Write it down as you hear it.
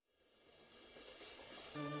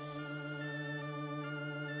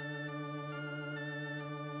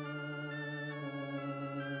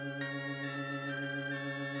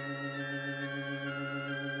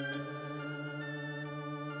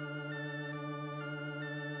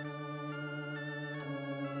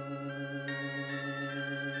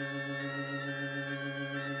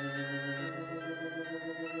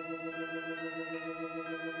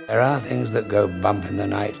There are things that go bump in the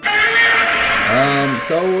night.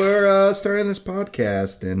 So we're starting this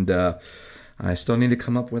podcast, and I still need to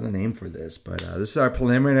come up with a name for this, but this is our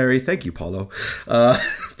preliminary, thank you, Paulo,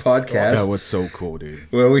 podcast. That was so cool,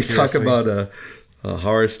 dude. Where we talk about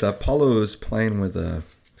horror stuff. Paulo's playing with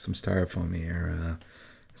some styrofoam here.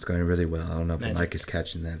 It's going really well. I don't know if the mic is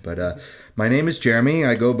catching that, but my name is Jeremy.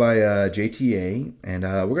 I go by JTA, and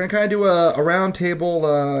we're going to kind of do a round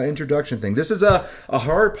table introduction thing. This is a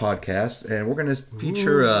horror podcast, and we're going to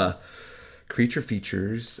feature creature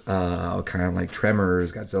features, kind of like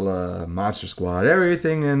Tremors, Godzilla, Monster Squad,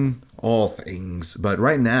 everything and all things. But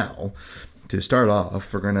right now, to start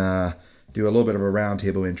off, we're going to do a little bit of a round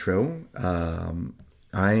table intro.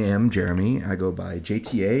 I am Jeremy. I go by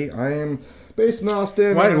JTA. I am based in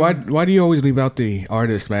Austin. Why do you always leave out the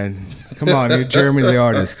artist, man? Come on, you're Jeremy the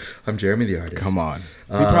artist. I'm Jeremy the artist. Come on.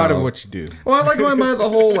 Be proud of what you do. Well, I like going by the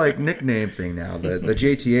whole nickname thing now, the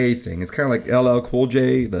JTA thing. It's kind of like LL Cool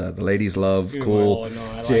J, the ladies love cool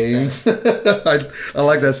James. Like I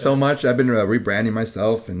like that so much. I've been rebranding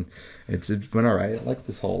myself, and it's been all right. I like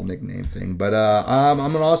this whole nickname thing. But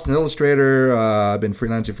I'm an Austin illustrator. I've been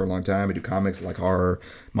freelancing for a long time. I do comics like horror,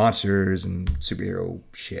 monsters, and superhero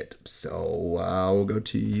shit. So we'll go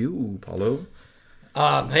to you, Paulo.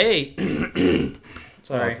 Hey.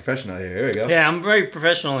 Sorry. Professional here. Here we go. Yeah, I'm very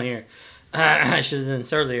professional here. I should have done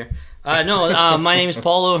this earlier. My name is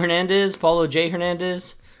Paulo Hernandez, Paulo J.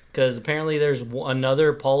 Hernandez, because apparently there's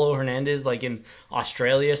another Paulo Hernandez, like in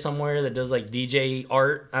Australia somewhere, that does like DJ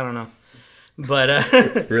art. I don't know.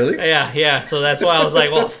 But really? Yeah. So that's why I was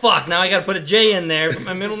like, well, fuck. Now I got to put a J in there for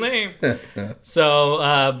my middle name. So,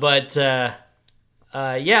 I'm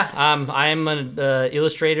an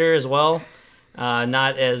illustrator as well.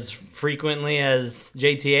 Not as frequently as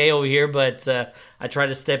JTA over here, but I try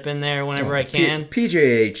to step in there whenever I can.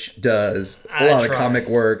 PJH does a lot of comic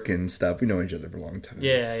work and stuff. We know each other for a long time.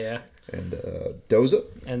 Yeah. And Doza?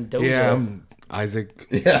 Yeah, I'm Isaac.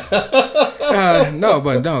 Yeah. No,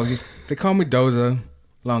 they call me Doza.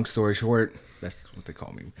 Long story short, that's what they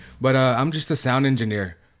call me. But I'm just a sound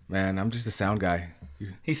engineer, man. I'm just a sound guy.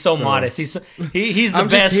 He's so modest. He's the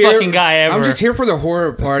best fucking guy ever. I'm just here for the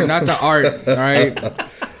horror part, not the art. All right,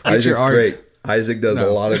 Isaac's great. Isaac does a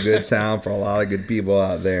lot of good sound for a lot of good people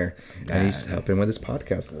out there, and he's helping with his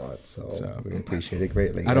podcast a lot. So we appreciate it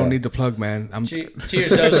greatly. I don't need the plug, man. Cheers,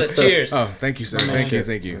 Doza. Cheers. Oh, thank you, sir. Thank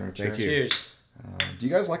you. Cheers. Do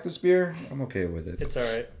you guys like this beer? I'm okay with it. It's all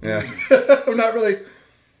right. Yeah, I'm not really.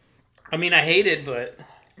 I mean, I hate it, but.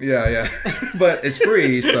 Yeah. But it's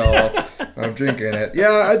free, so I'm drinking it.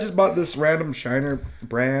 Yeah, I just bought this random Shiner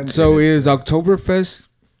brand. So is Oktoberfest,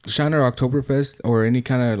 Shiner Oktoberfest, or any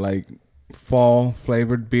kind of like fall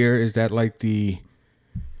flavored beer, is that like the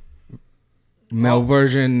male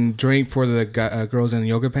version drink for the girls in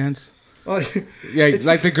yoga pants? Yeah,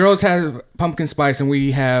 like the girls have pumpkin spice and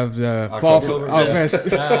we have the fall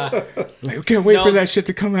fest. Like, we can't wait for that shit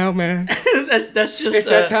to come out, man. That's just it's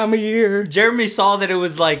that time of year. Jeremy saw that it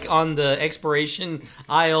was like on the expiration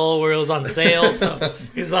aisle where it was on sale, so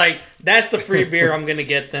he's like, "That's the free beer. I'm gonna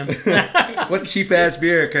get them." What cheap ass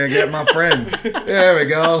beer can I get my friends? There we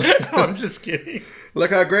go. I'm just kidding.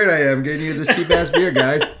 Look how great I am getting you this cheap ass beer,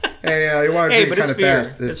 guys. Hey, you want to drink kind of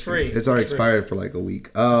fast? It's free. It's already expired for like a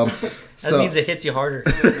week. That means it hits you harder.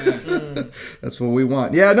 That's what we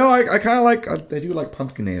want. Yeah, no, I kind of like. I do like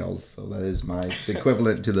pumpkin ales, so that is my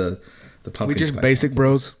equivalent to the pumpkin. We just basic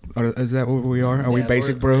bros. Is that what we are? Are we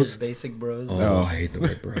basic bros? Basic bros. Oh, I hate the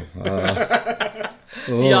word bro.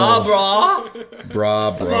 Yeah, bro.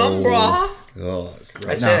 Bra, bro. Come on, bro. Oh, that's gross.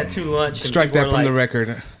 I said it too much. Strike that from the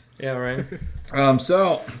record. Yeah, right.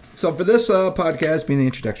 So for this podcast, being an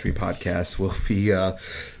introductory podcast, we'll be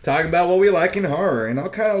talking about what we like in horror, and I'll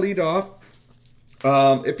kind of lead off.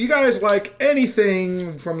 If you guys like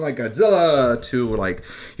anything from like Godzilla to like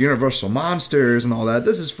Universal Monsters and all that,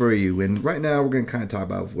 this is for you. And right now, we're going to kind of talk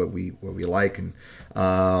about what we like and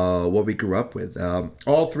what we grew up with.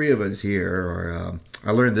 All three of us here are.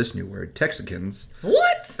 I learned this new word, Texicans.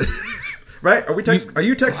 What? Right? Are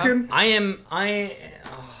you Texican? I am.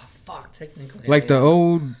 Technically. Like the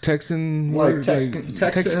old Texan word?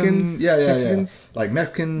 Texans? Yeah. Like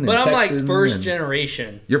Mexican. But I'm Texan like first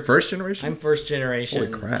generation. You're first generation? I'm first generation.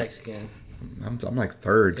 Holy crap. Texican. I'm like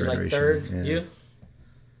third You're generation. Like third? Yeah. You?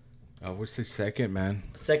 Oh, what's the second, man?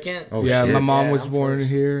 Second? Oh, yeah, shit. my mom was I'm born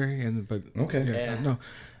first. here, but okay. Yeah. No.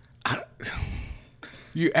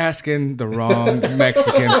 You asking the wrong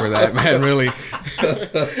Mexican for that, man, really.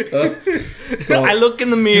 So, I look in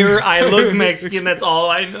the mirror, I look Mexican, that's all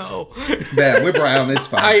I know. bad, we're brown, it's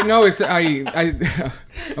fine. I know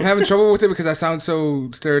I'm having trouble with it because I sound so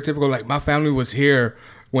stereotypical, like my family was here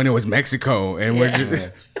when it was Mexico, and we're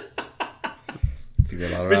just.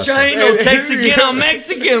 Bitch, I ain't no Texican, I'm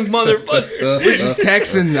Mexican, motherfucker. We're just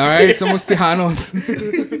Texan, all right? Somos Tejanos.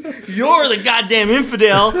 You're the goddamn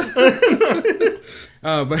infidel.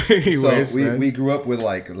 But anyways, so we grew up with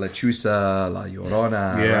like Lechuza, La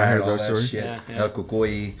Llorona, yeah, right? All that story. shit. Yeah. El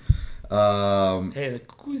Cucuy. Hey, the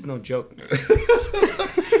Cucuy's no joke, man.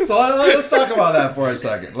 So let's talk about that for a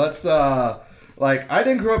second. Let's like I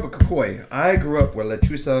didn't grow up with Cucuy. I grew up with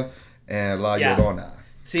Lechuza and La Llorona.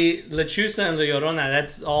 See, Lechuza and La Llorona,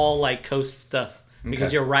 that's all like coast stuff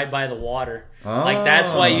because you're right by the water. Like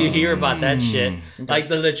that's why you hear about that shit. Okay. Like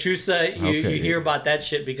the Lechuza, you hear about that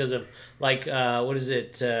shit because of like what is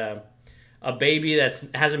it? A baby that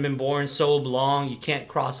hasn't been born so long you can't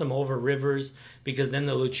cross them over rivers because then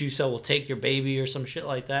the Lechuza will take your baby or some shit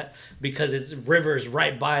like that because it's rivers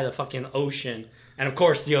right by the fucking ocean. And of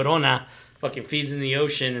course, the Llorona fucking feeds in the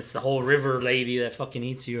ocean. It's the whole river lady that fucking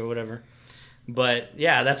eats you or whatever. But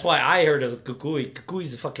yeah, that's why I heard of Cucuy.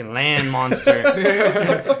 Cucuy's a fucking land monster.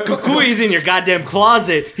 Cucuy's in your goddamn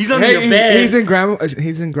closet. He's under your bed. He's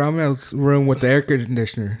in grandma's room with the air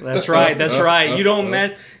conditioner. That's right. That's right. You don't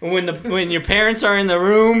mess when your parents are in the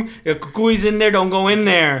room. Your Cucuy's in there. Don't go in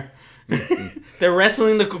there. They're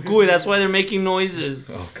wrestling the Cucuy. That's why they're making noises.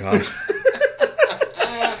 Oh god.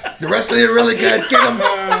 You're wrestling it really good. Get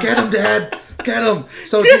him, Dad. Get him.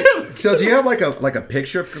 So do you have like a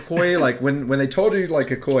picture of Cucuy? Like when they told you like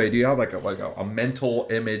Cucuy, do you have like a mental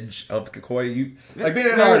image of Cucuy? You like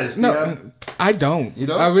being an artist? No, I don't. You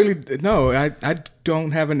don't? I really no. I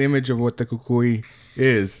don't have an image of what the Cucuy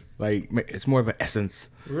is. Like it's more of an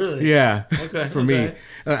essence. Really? Yeah. Okay. For me,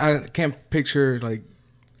 I can't picture like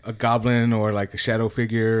a goblin or like a shadow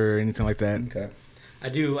figure or anything like that. Okay. I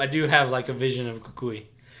do have like a vision of Cucuy.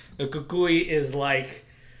 The Cucuy is like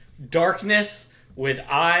darkness with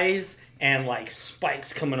eyes and like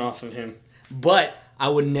spikes coming off of him. But I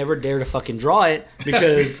would never dare to fucking draw it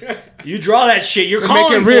because you draw that shit, you're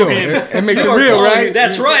calling real. for him. It makes it real, right?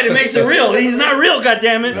 That's right, it makes it real. He's not real,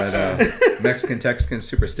 goddammit. That Mexican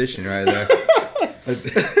superstition right there.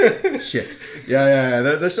 Shit. Yeah.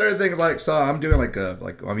 There's certain things like, so I'm doing like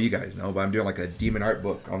you guys know, but I'm doing like a demon art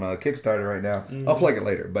book on a Kickstarter right now. I'll plug it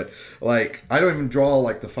later, but like I don't even draw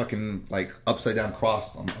like the fucking like upside down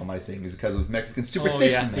cross on my things because of Mexican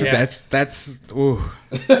superstition. Oh, yeah. That's ooh.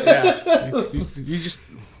 Yeah. You just,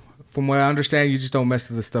 from what I understand, you just don't mess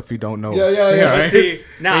with the stuff you don't know. Yeah. Right? See,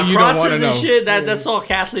 now you crosses and shit, that's all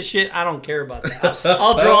Catholic shit. I don't care about that.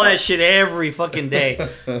 I'll draw that shit every fucking day.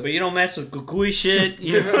 But you don't mess with Cucuy shit.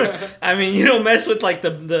 You don't mess with like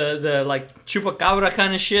the like chupacabra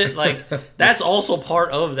kind of shit. Like that's also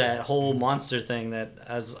part of that whole monster thing that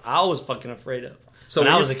I was fucking afraid of when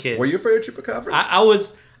I was a kid. Were you afraid of chupacabra?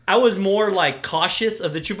 I was more like cautious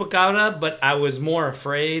of the chupacabra, but I was more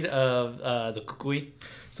afraid of the Cucuy.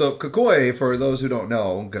 So Cucuy, for those who don't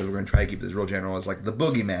know, because we're going to try to keep this real general, is like the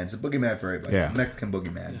boogeyman. It's a boogeyman for everybody. Yeah. It's a Mexican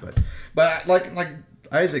boogeyman. Yeah. But like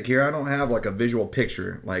Isaac here, I don't have like a visual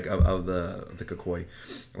picture like of the Cucuy.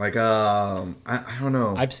 Like I don't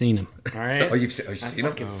know. I've seen him. All right. You've seen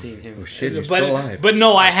him? I've seen him. Oh shit, you're still alive. But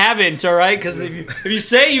no, I haven't. All right, because if you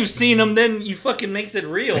say you've seen him, then you fucking makes it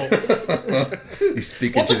real. He's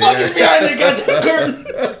speaking what to the fuck is behind the goddamn curtain?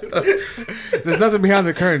 There's nothing behind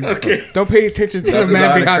the curtain. Okay. Don't pay attention to the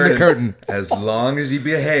man behind the curtain. As long as you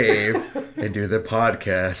behave and do the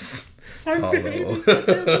podcast. Paulo.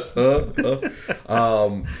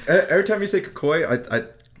 Every time you say Cucuy, I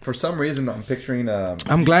for some reason I'm picturing.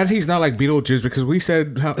 I'm glad he's not like Beetlejuice because we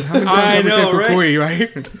said how many times have we said Cucuy,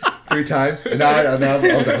 right? 3 times, and now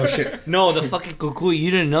I was like, oh shit. No, the fucking Cucuy.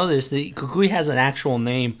 You didn't know this. The Cucuy has an actual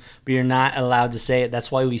name, but you're not allowed to say it.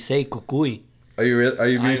 That's why we say Cucuy. Are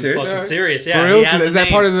you being serious? Fucking serious. Yeah. For real? Is that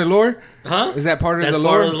part of the lore? Huh? Is that part of the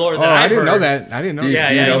lore? Part of the lore that I didn't know heard. that. I didn't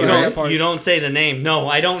know. You don't say the name. No,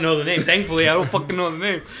 I don't know the name. Thankfully, I don't fucking know the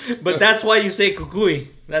name. But that's why you say Cucuy.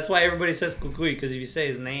 That's why everybody says Cucuy, because if you say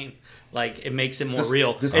his name, like it makes it more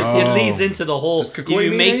real. It leads into the whole. If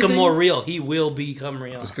you make him more real, he will become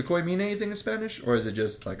real. Does Cucuy mean anything in Spanish, or is it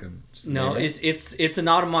just like a? No, it's an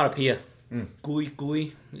onomatopoeia.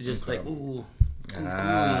 Cuy, just like ooh.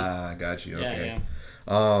 Ah, got you. Okay. Yeah.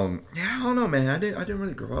 I don't know, man. I didn't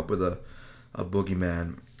really grow up with a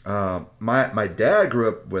boogeyman. My dad grew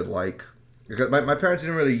up with like, because my parents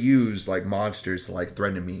didn't really use like monsters to like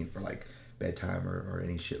threaten me for like bedtime or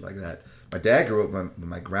any shit like that. My dad grew up with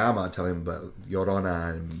my grandma telling him about Llorona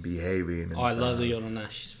and behaving. And I love the Llorona.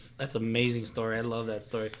 That's an amazing story. I love that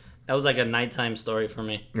story. That was like a nighttime story for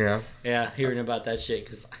me. Yeah. Yeah, hearing about that shit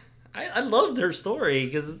because I loved her story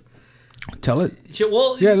because Tell it.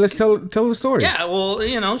 Yeah, let's tell the story. Yeah,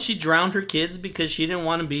 well, she drowned her kids because she didn't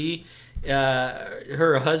want to be.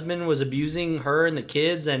 Her husband was abusing her and the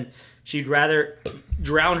kids, and she'd rather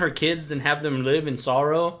drown her kids than have them live in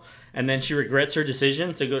sorrow. And then she regrets her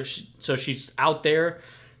decision to go. So she's out there.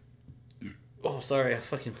 Oh, sorry, I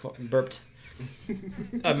fucking burped.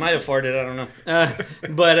 I might have farted, I don't know.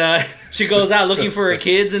 But she goes out looking for her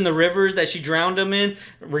kids in the rivers that she drowned them in,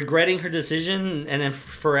 regretting her decision, and then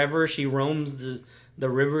forever she roams the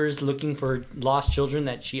rivers looking for lost children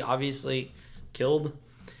that she obviously killed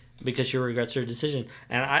because she regrets her decision.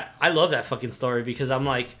 And I love that fucking story because I'm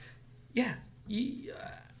like, yeah,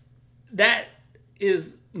 that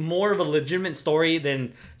is more of a legitimate story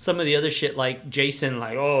than some of the other shit like Jason,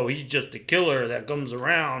 like, oh, he's just a killer that comes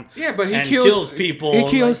around. Yeah, but he kills people. He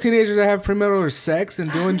kills teenagers that have premarital sex and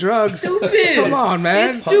doing drugs. Stupid. Come on,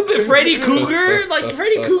 man. It's stupid. Freddy Krueger,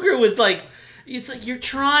 Freddy Krueger was like, it's like you're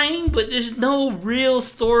trying, but there's no real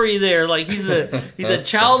story there. Like he's a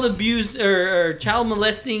child abuse or child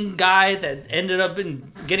molesting guy that ended up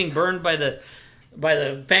in getting burned by the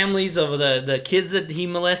families of the kids that he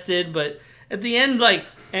molested, but at the end, like,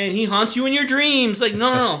 and he haunts you in your dreams. Like,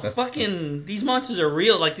 no. Fucking, these monsters are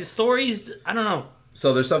real. Like, the stories, I don't know.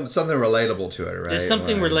 So there's something relatable to it, right? There's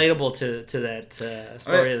something relatable to that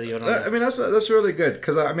story of the Llorona. I mean, that's really good.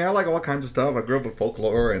 Because, I like all kinds of stuff. I grew up with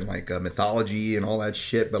folklore and, like, mythology and all that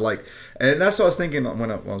shit. But, like, and that's what I was thinking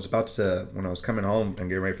when I was coming home and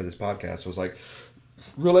getting ready for this podcast. I was like,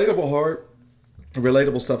 relatable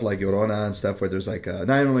stuff like Llorona and stuff where there's like not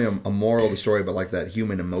only a moral of the story but like that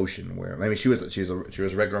human emotion where I mean she was a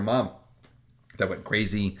regular mom that went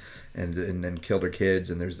crazy and then killed her kids,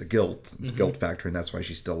 and there's the guilt factor, and that's why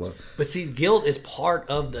she's still but see, guilt is part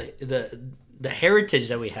of the heritage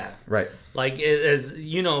that we have, right? Like, as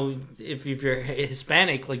you know, if you're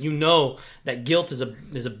Hispanic, like, you know that guilt is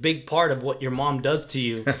a big part of what your mom does to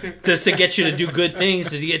you, just to get you to do good things,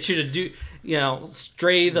 to get you to do, not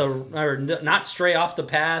stray off the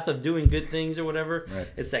path of doing good things or whatever. Right.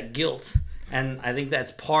 It's that guilt, and I think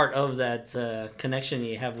that's part of that connection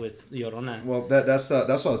you have with Llorona. Well, that's what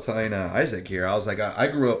I was telling Isaac here. I was like, I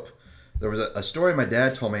grew up. There was a story my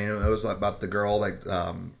dad told me, and it was about the girl, like.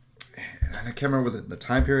 And I can't remember what the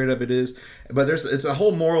time period of it is, but it's a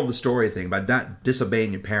whole moral of the story thing about not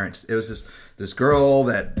disobeying your parents. It was this girl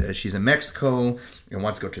that she's in Mexico and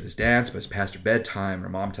wants to go to this dance, but it's past her bedtime. Her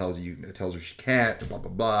mom tells her she can't, blah blah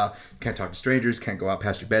blah. Can't talk to strangers, can't go out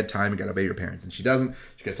past your bedtime. You got to obey your parents, and she doesn't.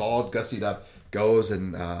 She gets all gussied up, goes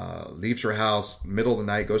and leaves her house middle of the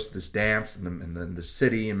night, goes to this dance in the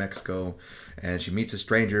city in Mexico, and she meets a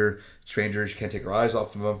stranger. She can't take her eyes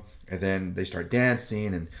off of him, and then they start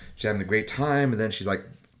dancing, and she's having a great time, and then she's like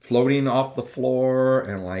floating off the floor,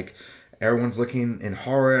 and like everyone's looking in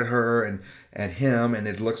horror at her and him, and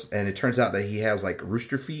it turns out that he has like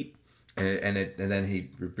rooster feet. And then he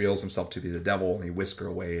reveals himself to be the devil, and he whisks her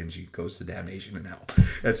away, and she goes to damnation in hell.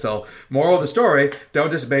 And so, moral of the story: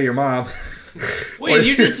 don't disobey your mom. Wait,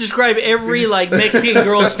 you just described every like Mexican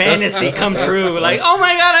girl's fantasy come true. Like, oh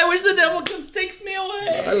my god, I wish the devil takes me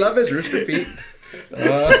away. I love his rooster feet.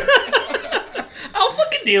 I'll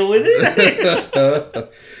fucking deal with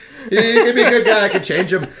it. He can be a good guy. I can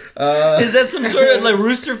change him. Is that some sort of like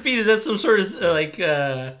rooster feet? Is that some sort of like?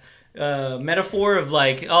 Metaphor of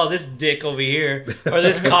like, oh, this dick over here or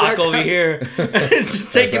this cock over here is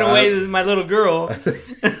just taking away my little girl.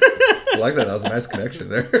 I like that. That was a nice connection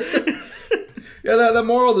there. Yeah, the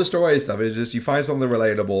moral of the story stuff is just you find something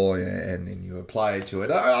relatable and you apply it to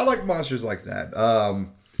it. I like monsters like that.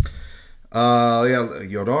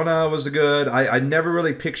 Llorona was good. I never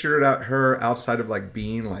really pictured her outside of like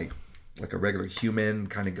being like a regular human,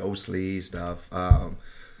 kind of ghostly stuff.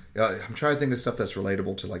 I'm trying to think of stuff that's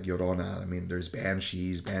relatable to like Llorona. I mean, there's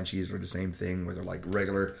banshees. Banshees were the same thing, where they're like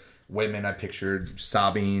regular women. I pictured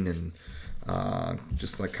sobbing and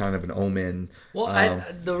just like kind of an omen. Well,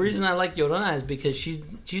 the reason I like Llorona is because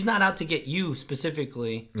she's not out to get you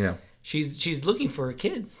specifically. Yeah, she's looking for her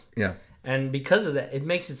kids. Yeah, and because of that, it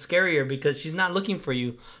makes it scarier because she's not looking for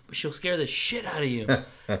you, but she'll scare the shit out of you.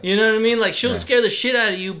 You know what I mean? Like she'll scare the shit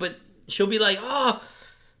out of you, but she'll be like, oh.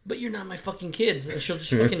 But you're not my fucking kids. And she'll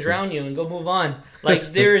just fucking drown you and go move on.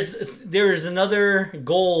 Like, there's another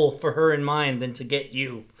goal for her in mind than to get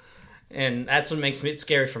you. And that's what makes it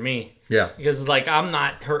scary for me. Yeah. Because, like, I'm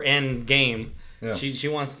not her end game. Yeah. She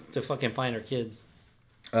wants to fucking find her kids.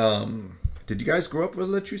 Did you guys grow up with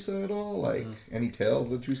Lechusa at all? Like, any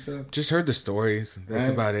tales of Lechusa? Just heard the stories. That's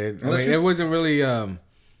about it. I mean, Lechusa? it wasn't really,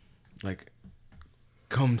 like...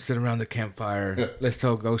 Come sit around the campfire. Let's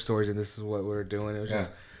tell ghost stories, and this is what we're doing. It was just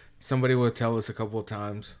somebody would tell us a couple of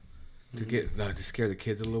times to get to scare the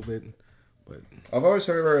kids a little bit. But I've always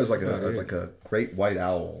heard of her as like a great white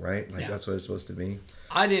owl, right? Like that's what it's supposed to be.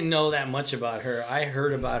 I didn't know that much about her. I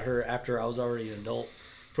heard about her after I was already an adult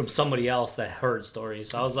from somebody else that heard stories.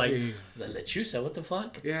 So I was like, the lechuza, what the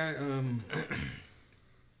fuck? Yeah,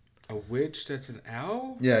 a witch that's an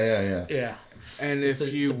owl? Yeah. And if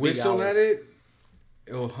you whistle at it,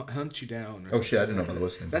 it'll hunt you down. Oh shit, I didn't know about the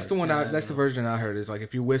whistling. That's the one. That's the version I heard. Is like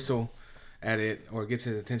if you whistle at it or it gets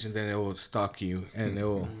its attention, then it will stalk you and it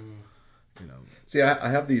will, See, I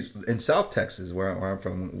have these in South Texas where I'm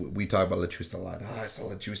from. We talk about lechuza a lot. Oh, I saw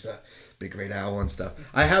lechuza, big great owl and stuff.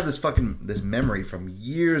 I have this memory from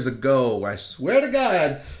years ago where I swear to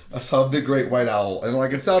God I saw a big great white owl. And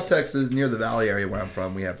like in South Texas, near the valley area where I'm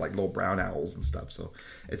from, we have like little brown owls and stuff. So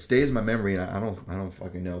it stays in my memory, and I don't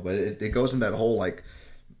fucking know, but it goes in that whole like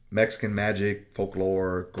Mexican magic,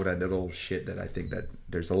 folklore, curandero shit that I think that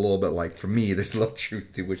there's a little bit like, for me, there's a little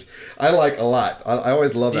truth to, which I like a lot. I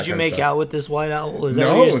always love that kind of stuff. Did you make out with this white owl? Is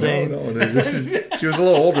that what you're saying? No. She was a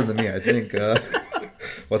little older than me, I think.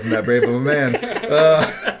 Wasn't that brave of a man.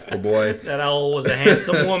 Oh boy. That owl was a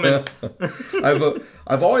handsome woman.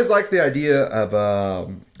 I've always liked the idea of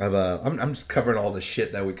I'm just covering all the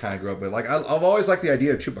shit that we kind of grew up with. Like I've always liked the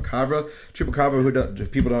idea of chupacabra. Chupacabra,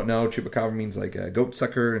 if people don't know, chupacabra means like a goat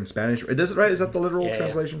sucker in Spanish. Is it right? Is that the literal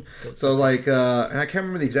translation? Yeah. So like, and I can't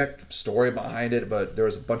remember the exact story behind it, but there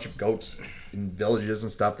was a bunch of goats in villages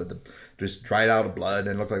and stuff that just dried out of blood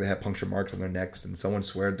and looked like they had puncture marks on their necks, and someone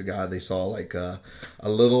swore to God they saw like a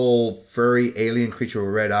little furry alien creature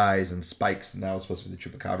with red eyes and spikes, and that was supposed to be the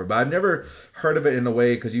chupacabra. But I've never heard of it in a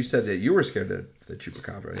way, because you said that you were scared of the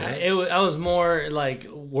chupacabra. Yeah? I was more like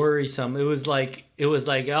worrisome. It was like,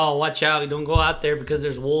 oh, watch out, don't go out there because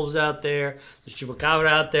there's wolves out there, there's chupacabra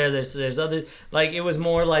out there, there's other, like, it was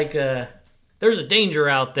more like there's a danger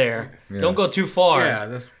out there. Yeah. Don't go too far.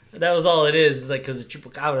 Yeah, that was all it is. It's like, because the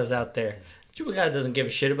chupacabra's out there. Chupacabra doesn't give a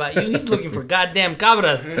shit about you. He's looking for goddamn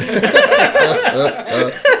cabras.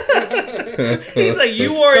 He's like,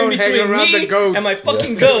 you are in between me and my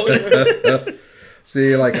fucking goat.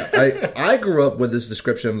 See, like I grew up with this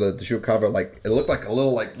description of the chupacabra. Like it looked like a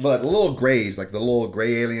little grays, like the little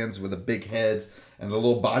gray aliens with the big heads and the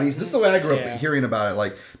little bodies. This is the way I grew up hearing about it.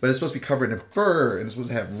 Like, but it's supposed to be covered in fur, and it's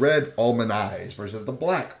supposed to have red almond eyes versus the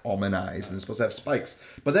black almond eyes, and it's supposed to have spikes.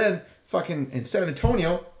 But then, fucking in San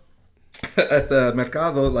Antonio, at the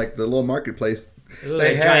mercado, like the little marketplace,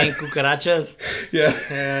 they had giant cucarachas.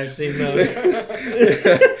 Yeah, I've seen those.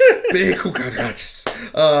 Big cucarachas.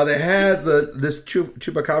 They had this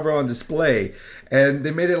chupacabra on display, and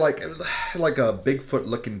they made it like a Bigfoot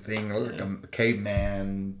looking thing, like a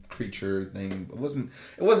caveman creature thing. It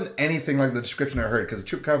wasn't anything like the description I heard, because the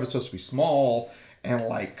chupacabra was supposed to be small and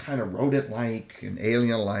like kind of rodent-like and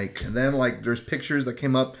alien-like, and then like there's pictures that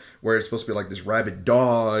came up where it's supposed to be like this rabid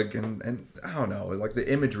dog, and I don't know, like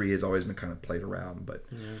the imagery has always been kind of played around, but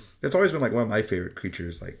it's always been like one of my favorite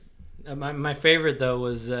creatures. Like my favorite though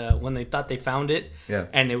was when they thought they found it,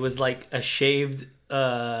 and it was like a shaved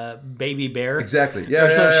baby bear. Exactly.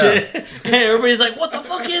 Shit. And everybody's like, what the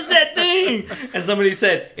fuck is that thing? And somebody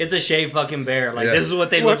said, it's a shaved fucking bear. Like, this is what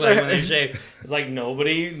they look like when they shave. It's like,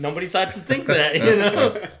 nobody thought to think that, you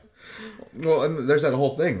know? Well, and there's that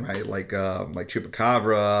whole thing, right? Like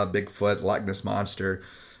Chupacabra, Bigfoot, Loch Ness Monster,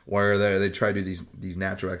 where they try to do these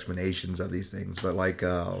natural explanations of these things. But like,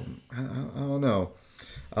 I don't know.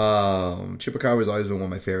 Chupacabra has always been one of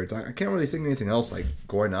my favorites. I can't really think of anything else like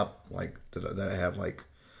growing up like that I have, like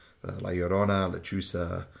La Llorona,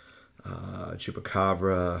 Lechuza,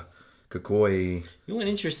 Chupacabra, Cucuy. You know, an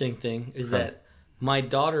interesting thing is that my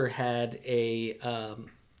daughter had a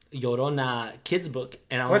Llorona kids book,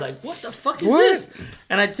 and I was like, what the fuck is this?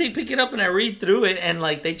 And I pick it up and I read through it, and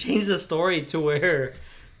like they changed the story to where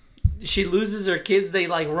she loses her kids, they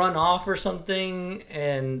like run off or something,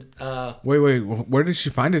 and wait, where did she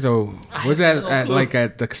find it though? Was that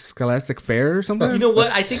at the Scholastic Fair or something? You know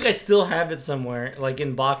what? I think I still have it somewhere, like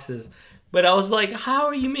in boxes. But I was like, how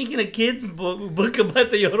are you making a kid's book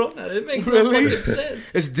about the Llorona? It makes no fucking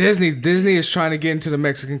sense. It's Disney. Disney is trying to get into the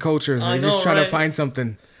Mexican culture. They're just trying to find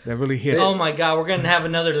something that really hits. Oh my God, we're going to have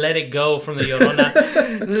another Let It Go from the Llorona.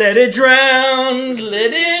 Let it drown,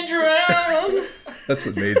 let it drown. That's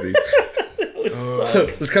amazing.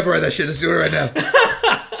 Let's copyright that shit. Let's do it right now.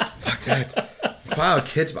 Fuck that. Wow,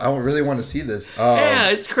 kids! I really want to see this. Yeah,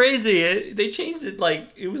 it's crazy. They changed it. Like,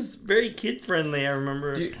 it was very kid friendly. I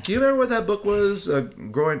remember. Do you remember what that book was?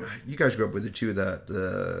 Growing, you guys grew up with it too.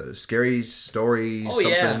 The scary stories. Oh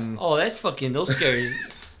something. Yeah. Oh, that's fucking those scary.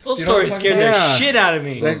 Those stories scared the shit out of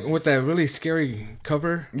me. Like, with that really scary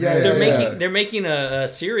cover. They're making a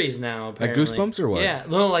series now. Apparently. Like Goosebumps or what? Yeah,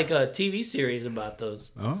 no, like a TV series about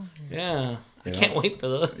those. Oh, yeah. I can't wait for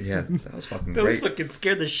those. Yeah, that was fucking those great. fucking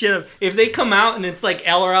scared the shit out of. If they come out and it's like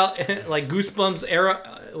like Goosebumps era,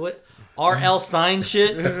 what? R.L. Stein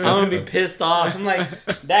shit, I'm gonna be pissed off. I'm like,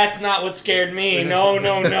 that's not what scared me. No.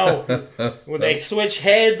 When they switch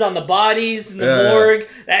heads on the bodies in the morgue,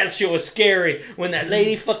 that shit was scary. When that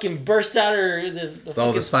lady fucking burst out the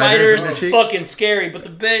fucking spiders, fucking scary. But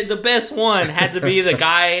the best one had to be the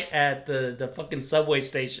guy at the fucking subway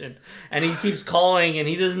station. And he keeps calling and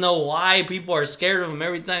he doesn't know why people are scared of him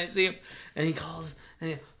every time they see him. And he calls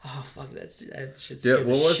and oh fuck, that shit's what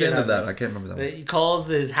was the end of that? I can't remember that one. He calls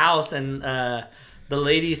his house and the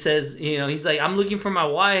lady says, he's like, I'm looking for my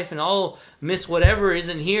wife, and Miss whatever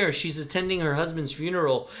isn't here. She's attending her husband's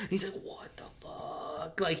funeral. And he's like, what the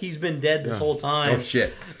fuck? Like, he's been dead this whole time. Oh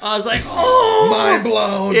shit. I was like, oh, mind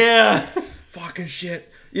blown. Yeah. Fucking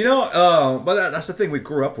shit. But that's the thing. We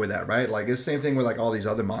grew up with that, right? Like, it's the same thing with like all these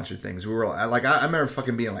other monster things. We were like, I remember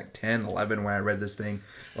fucking being like 10, 11 when I read this thing.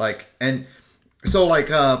 Like, and so, like,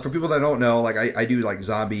 for people that don't know, like, I do, like,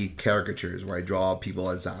 zombie caricatures where I draw people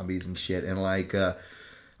as zombies and shit. And, like,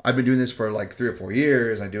 I've been doing this for, like, 3 or 4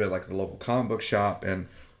 years. I do it, like, at the local comic book shop. And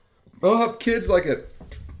I'll have kids, like, at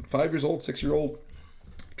 5 years old, 6-year-old,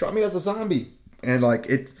 draw me as a zombie. And, like,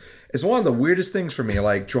 it's one of the weirdest things for me,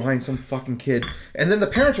 like, drawing some fucking kid. And then the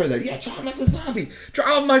parents are there. Yeah, draw him as a zombie.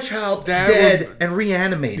 Draw my child dead and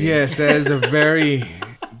reanimated. Yes, that is a very...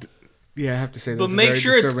 Yeah, I have to say that. But make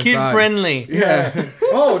sure it's kid friendly. Yeah.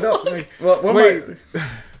 Oh no. Well, wait.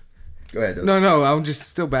 Go ahead. Doza. No. I'm just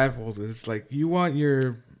still baffled. It's like you want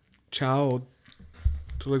your child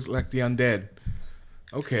to look like the undead.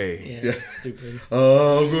 Okay. Yeah. That's stupid.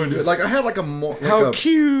 Oh, good. Like I had like a more. Like how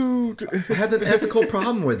cute. I had an ethical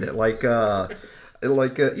problem with it. Like I've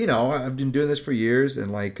been doing this for years,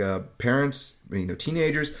 and like parents,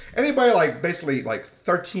 teenagers, anybody like basically like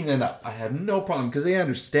 13 and up, I have no problem because they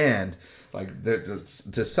understand like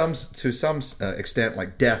to some extent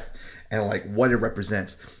like death and like what it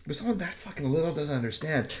represents. But someone that fucking little doesn't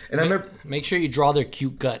understand. And I remember, make sure you draw their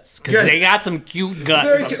cute guts because they got some cute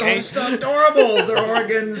guts. Okay? It's adorable. Their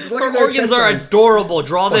organs. Their organs are adorable.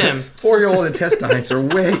 Draw them. 4-year-old intestines are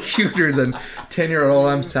way cuter than 10-year-old.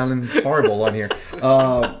 I'm sounding horrible on here.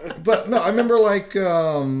 But no, I remember like.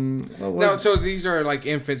 So these are like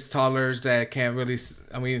infants, toddlers that can't really.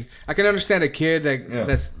 I mean, I can understand a kid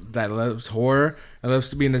that loves horror and loves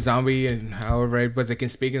to be in a zombie and however, right? But they can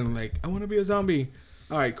speak and like, I want to be a zombie.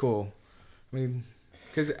 All right, cool. I mean,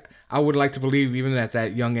 because I would like to believe even at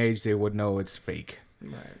that young age they would know it's fake,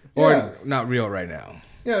 right? Or not real right now.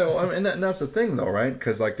 Yeah, well, and that's the thing though, right?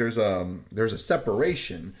 Because like there's a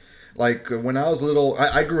separation. Like when I was little,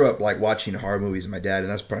 I grew up like watching horror movies with my dad,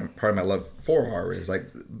 and that's part of my love for horror. Is like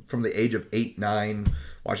from the age of 8, 9,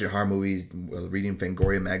 watching horror movies, reading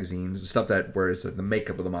Fangoria magazines, stuff where it's the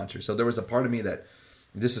makeup of the monster. So there was a part of me that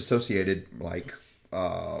disassociated like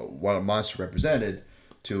what a monster represented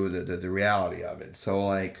to the reality of it. So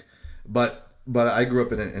like, but I grew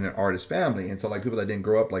up in an artist family, and so like people that didn't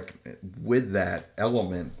grow up like with that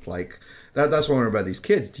element, like that's what I remember about these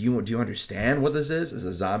kids. Do you understand what this is? Is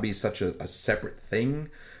a zombie such a separate thing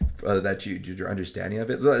that your understanding of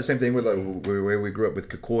it? The same thing with where we grew up with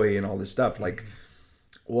Cucuy and all this stuff. Like,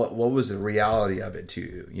 what was the reality of it to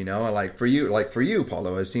you? You know, and like for you,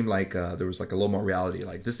 Paulo, it seemed like there was like a little more reality.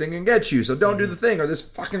 Like this thing can get you, so don't do the thing, or this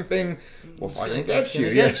fucking thing will fucking get you.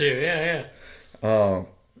 Yeah. I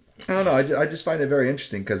don't know. I just find it very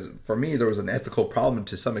interesting because for me there was an ethical problem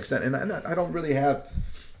to some extent, and I don't really have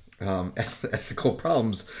ethical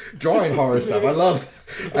problems drawing horror stuff.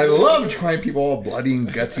 I love drawing people all bloody and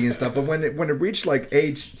gutsy and stuff. But when it reached like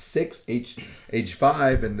age 6, age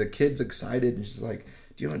 5, and the kid's excited and she's like,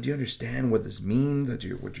 do you understand what this means?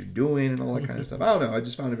 What you're doing and all that kind of stuff. I don't know. I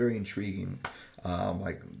just found it very intriguing.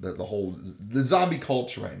 Like the zombie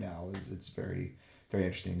culture right now it's very, very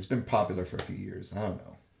interesting. It's been popular for a few years. I don't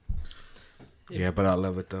know. Yeah, but I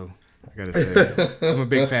love it though. I gotta say, I'm a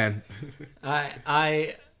big fan.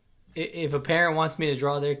 If a parent wants me to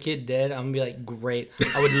draw their kid dead, I'm gonna be like, great.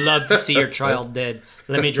 I would love to see your child dead.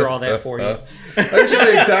 Let me draw that for you. That's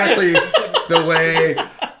exactly the way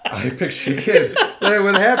I picture your kid. Like,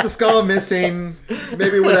 with half the skull missing,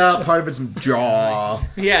 maybe without part of its jaw.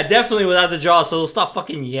 Yeah, definitely without the jaw, so they'll stop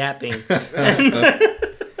fucking yapping.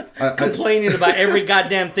 Complaining about every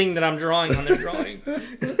goddamn thing that I'm drawing on their drawing.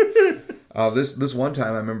 This one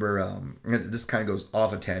time I remember, this kind of goes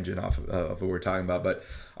off a tangent off of what we're talking about, but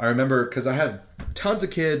I remember because I had tons of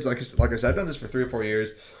kids, like I said, I've done this for 3 or 4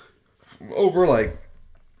 years, over like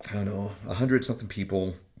I don't know, 100-something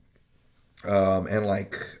people, and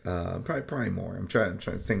like probably more. I'm trying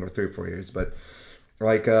to think of 3 or 4 years, but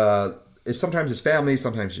like sometimes it's family,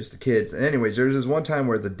 sometimes just the kids. And anyways, there's this one time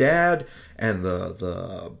where the dad and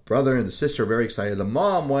the brother and the sister are very excited. The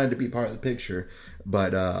mom wanted to be part of the picture,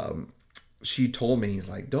 but she told me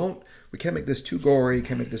like, we can't make this too gory,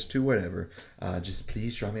 can't make this too whatever. Just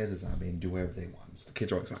please draw me as a zombie and do whatever they want. So the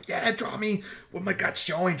kids are always like, yeah, draw me with my gut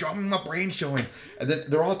showing, draw me with my brain showing. And then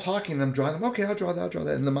they're all talking and I'm drawing them. Okay, I'll draw that.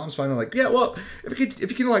 And the mom's finally like, yeah, well, if you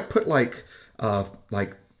can like put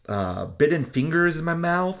bitten fingers in my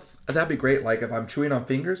mouth, that'd be great. Like if I'm chewing on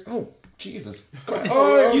fingers. Oh, Jesus.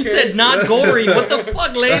 Oh, okay. You said not gory. What the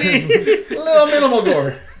fuck, lady? A little minimal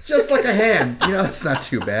gore. Just like a hand. It's not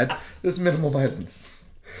too bad. There's minimal violence.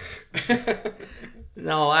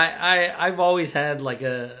 No, I've always had like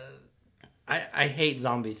I hate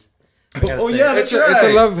zombies. Yeah, that's right. It's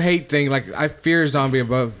a love-hate thing. Like, I fear zombie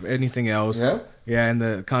above anything else. Yeah? Yeah, and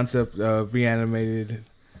the concept of reanimated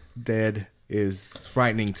dead is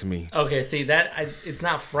frightening to me. Okay, see, it's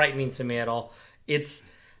not frightening to me at all. It's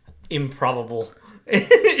improbable.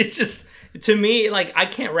 It's just, to me, like, I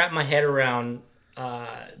can't wrap my head around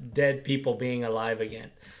dead people being alive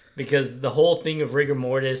again. Because the whole thing of rigor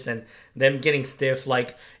mortis and them getting stiff,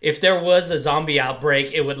 like, if there was a zombie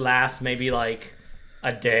outbreak, it would last maybe, like,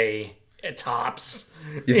 a day at tops.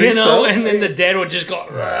 You think so? And then the dead would just go,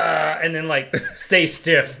 and then, like, stay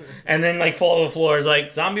stiff. And then, like, fall to the floor. It's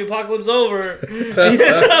like, zombie apocalypse over.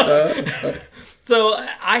 So,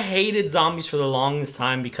 I hated zombies for the longest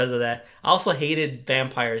time because of that. I also hated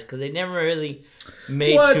vampires because they never really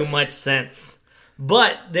made too much sense.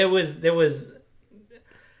 But there was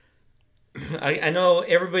I know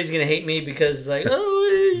everybody's gonna hate me because like,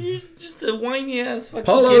 oh, you're just a whiny ass fucking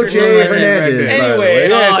Paulo kid J. Hernandez. Anyway,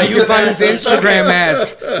 you can find his Instagram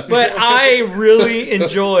ads. But I really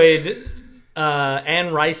enjoyed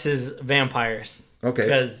Anne Rice's vampires. Okay.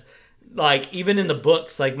 Because like even in the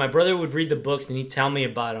books, like my brother would read the books and he'd tell me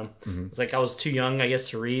about them. Mm-hmm. It's like I was too young, I guess,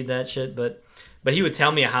 to read that shit, but he would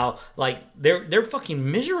tell me how, like, they're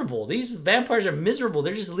fucking miserable. These vampires are miserable.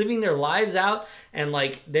 They're just living their lives out, and,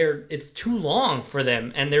 like, it's too long for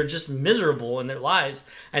them, and they're just miserable in their lives.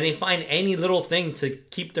 And they find any little thing to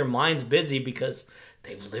keep their minds busy because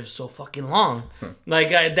they've lived so fucking long. Like,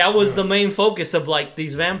 that was the main focus of, like,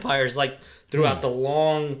 these vampires, like, throughout the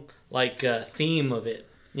long, like, theme of it,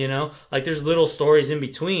 Like, there's little stories in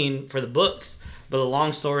between for the books, but the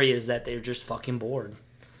long story is that they're just fucking bored.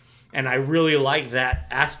 And I really like that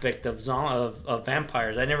aspect of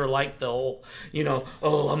vampires. I never liked the whole,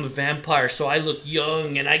 oh, I'm a vampire, so I look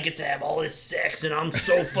young and I get to have all this sex and I'm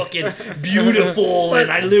so fucking beautiful and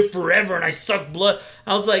I live forever and I suck blood.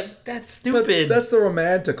 I was like, that's stupid. But that's the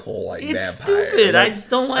romantical, like, it's vampire. Stupid. Like, I just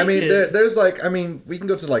don't like it. I mean, there's like, we can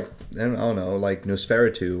go to like, I don't know, like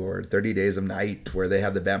Nosferatu or 30 Days of Night where they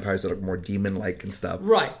have the vampires that look more demon-like and stuff.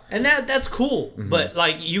 Right. And that's cool. Mm-hmm. But,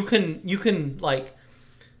 like, you can, like,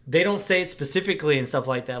 they don't say it specifically and stuff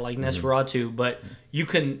like that, like Nosferatu, but you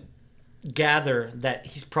can gather that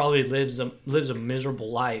he's probably lives a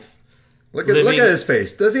miserable life. Look at his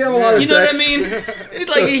face. Does he have a lot of sex? You know what I mean?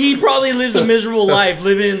 Like, he probably lives a miserable life,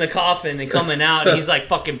 living in the coffin and coming out, and he's like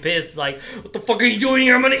fucking pissed. Like, what the fuck are you doing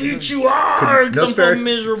here? I'm gonna eat you. I'm fucking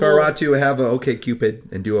miserable. Nosferatu have a OK Cupid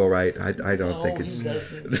and do all right. I don't think it's.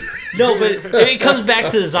 No, but it comes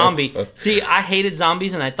back to the zombie. See, I hated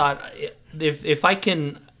zombies, and I thought if I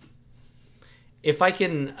can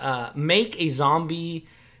make a zombie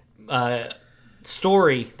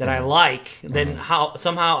story that I like, then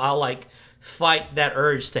somehow I'll like fight that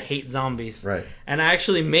urge to hate zombies. Right. And I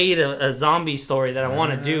actually made a zombie story that I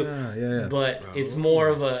want to do, but it's more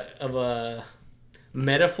of a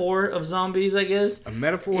metaphor of zombies, I guess. A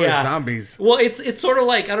metaphor of zombies. Well, it's sort of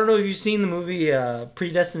like, I don't know if you've seen the movie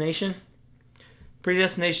Predestination.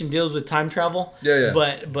 Predestination deals with time travel. Yeah.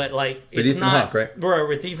 But like with it's Ethan not Hawke, right? Right,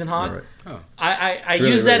 with Ethan Hawke. Right. Oh. I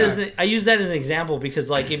use that as an example because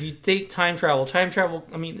like if you take time travel,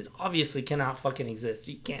 I mean it obviously cannot fucking exist.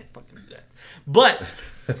 You can't fucking do that. But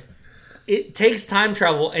it takes time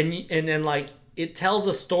travel and then like it tells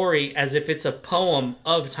a story as if it's a poem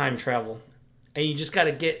of time travel. And you just got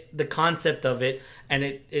to get the concept of it and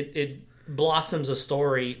it blossoms a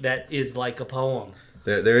story that is like a poem.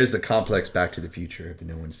 There is the complex Back to the Future. If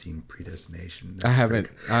no one's seen Predestination, I haven't.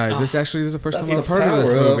 This actually is the first time I've heard of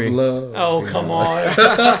this movie. Love, oh, come on!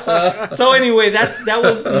 So anyway, that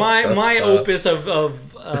was my opus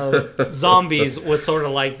of zombies was sort of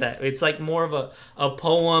like that. It's like more of a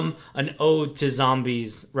poem, an ode to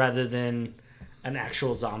zombies, rather than an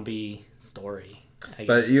actual zombie story.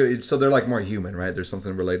 But so they're like more human, right? There's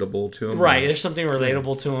something relatable to them, right? There's something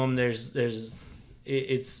relatable to them.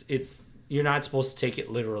 It's you're not supposed to take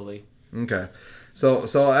it literally. Okay, so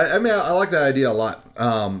I mean I like that idea a lot.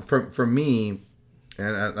 For me,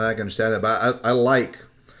 and I can understand that, but I like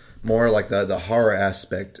more like the horror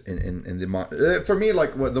aspect in the for me,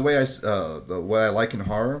 like the way I like in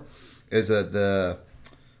horror is the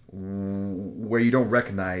where you don't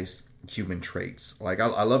recognize human traits. Like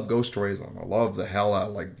I love ghost stories. I love the hell out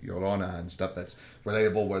of like Llorona and stuff that's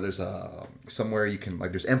relatable, where there's somewhere you can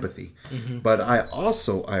like there's empathy. Mm-hmm. But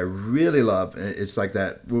I really love it's like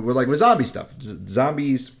that. We're like with zombie stuff.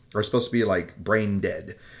 Zombies are supposed to be like brain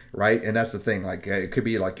dead, right? And that's the thing. Like it could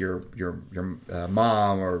be like your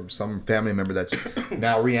mom or some family member that's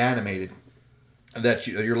now reanimated. That's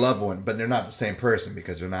your loved one, but they're not the same person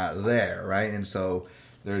because they're not there, right? And so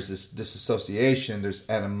there's this disassociation, there's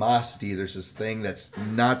animosity, there's this thing that's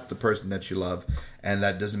not the person that you love, and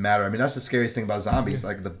that doesn't matter. I mean, that's the scariest thing about zombies.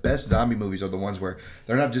 Like the best zombie movies are the ones where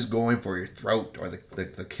they're not just going for your throat or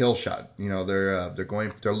the kill shot. You know, they're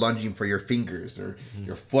lunging for your fingers or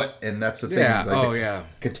your foot, and that's the thing. Yeah.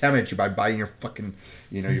 Like contaminate you by biting your fucking,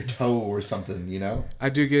 your toe or something. I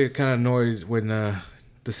do get kind of annoyed when the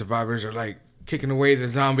survivors are like kicking away the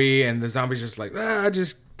zombie, and the zombie's just like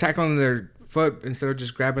just tackling their foot instead of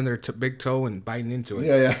just grabbing their big toe and biting into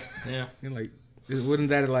it. Yeah. You're like, wouldn't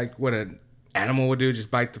that like what an animal would do?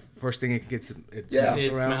 Just bite the first thing it gets its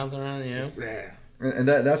mouth around. And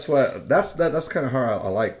that's kind of horror I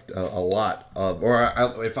like a lot of. Or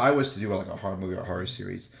if I was to do like a horror movie or a horror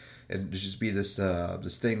series, it'd just be this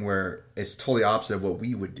thing where it's totally opposite of what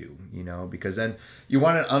we would do, because then you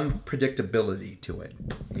want an unpredictability to it,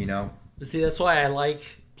 See, that's why I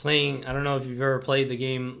like playing. I don't know if you've ever played the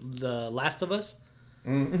game The Last of Us,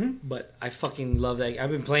 but I fucking love that.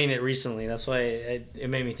 I've been playing it recently. That's why it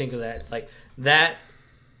made me think of that. It's like that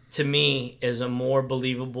to me is a more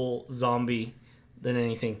believable zombie than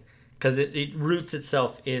anything, because it roots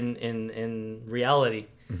itself in reality.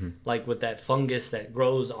 Like with that fungus that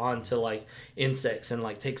grows onto like insects and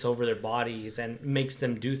like takes over their bodies and makes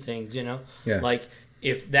them do things, like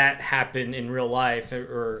if that happened in real life,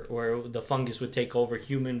 or where the fungus would take over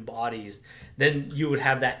human bodies, then you would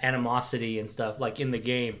have that animosity and stuff, like in the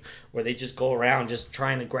game where they just go around just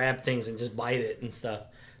trying to grab things and just bite it and stuff.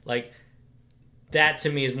 Like that to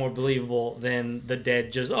me is more believable than the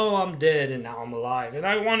dead just, I'm dead and now I'm alive and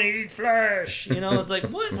I want to eat flesh. It's like,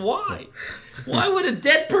 what? Why? Why would a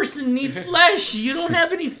dead person need flesh? You don't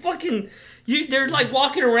have any fucking... They're like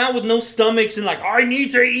walking around with no stomachs and like, I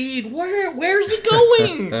need to eat. Where's it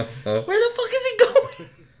going? Where the fuck is it going?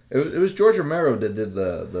 It was George Romero that did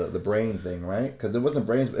the brain thing, right? Because it wasn't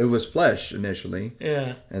brains, it was flesh initially.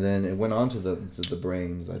 Yeah. And then it went on to the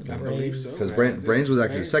brains, I think. I believe so. Because brains was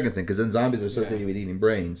actually the second thing, because then zombies are associated with eating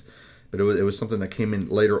brains. But it was something that came in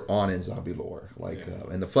later on in zombie lore.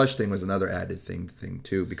 And the flesh thing was another added thing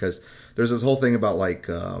too, because there's this whole thing about like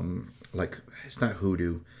it's not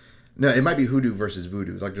hoodoo. No, it might be hoodoo versus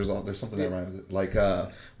voodoo. Like there's something that rhymes with it. Like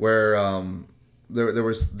where there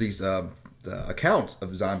was these the accounts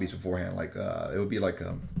of zombies beforehand. Like it would be like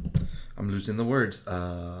I'm losing the words.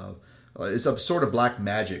 It's a sort of black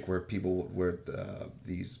magic where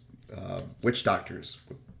these witch doctors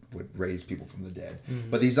would raise people from the dead.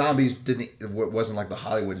 But these zombies it wasn't like the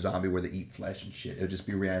Hollywood zombie where they eat flesh and shit. It would just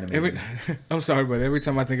be reanimated. I'm sorry, but every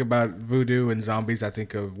time I think about voodoo and zombies, I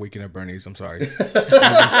think of Weekend at Bernie's. I'm sorry.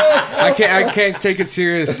 I can't take it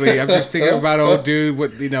seriously. I'm just thinking about old dude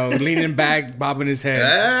with leaning back, bobbing his head.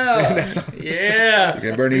 Yeah.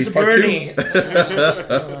 Weekend at Bernie's part 2.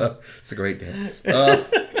 It's a great dance.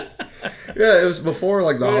 Yeah, it was before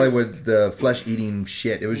like the Hollywood, the flesh eating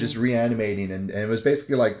shit. It was just reanimating, and it was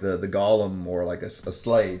basically like the golem or like a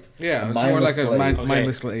slave. Yeah, it was more like a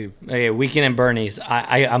mindless slave. Okay, Weekend at Bernie's.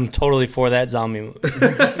 I'm totally for that zombie movie.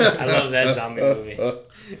 I love that zombie movie.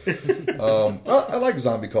 I like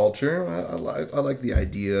zombie culture. I like the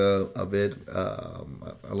idea of it. I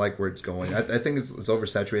like where it's going. I think it's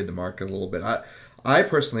oversaturated the market a little bit. I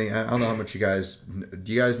personally, I don't know how much do you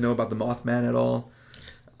guys know about the Mothman at all?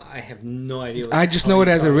 I have no idea. I just know it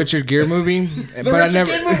as a Richard Gere movie, but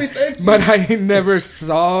I never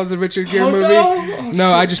saw the Richard Gere movie.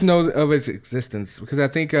 No, I just know of its existence because I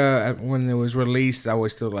think when it was released, I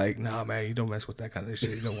was still like, "No, man, you don't mess with that kind of shit.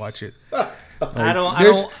 You don't watch it." I don't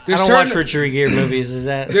watch Richard Gere movies. Is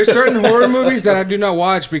that there's certain horror movies that I do not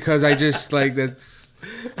watch because I just like that's.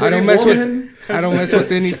 I don't mess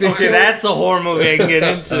with anything. Okay, that's a horror movie I can get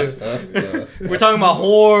into. We're talking about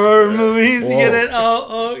horror movies. You get it?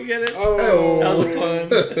 Oh, you get it? Oh, that was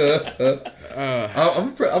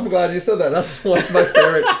a pun. I'm glad you said that. That's one of my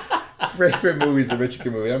favorite movie is the Richard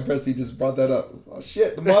Gere movie. I'm impressed he just brought that up. Oh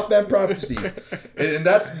shit, the Mothman Prophecies, and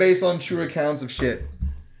that's based on true accounts of shit.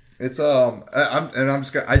 It's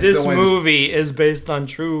This movie is based on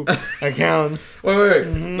true accounts. Wait.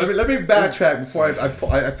 Mm-hmm. Let me backtrack before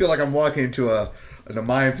I feel like I'm walking into a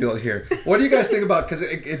minefield here. What do you guys think about? Because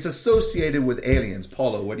it's associated with aliens.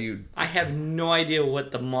 Paulo, what do you? I have no idea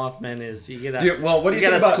what the Mothman is. You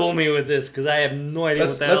gotta school me with this because I have no idea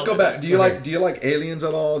what that is. Let's go back. Do you like aliens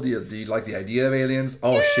at all? Do you like the idea of aliens?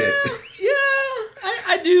 Oh yeah, shit. Yeah,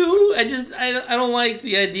 I do. I don't like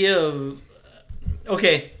the idea of.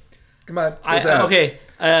 Okay. Come on. Okay.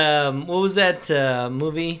 What was that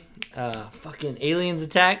movie? Fucking Aliens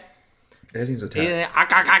Attack. Aliens Attack.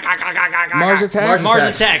 Mars Attacks?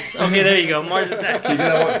 Mars Attacks. Okay, there you go. Mars Attacks. Can you do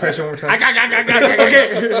that pressure one more time?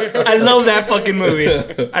 Okay. I love that fucking movie.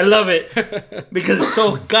 I love it. Because it's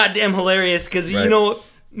so goddamn hilarious. Because, you know,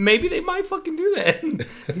 maybe they might fucking do that.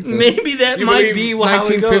 Maybe that might be how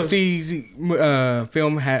it goes. 1950s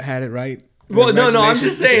film had it right. Well, no, I'm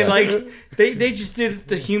just saying, they just did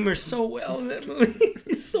the humor so well in that movie.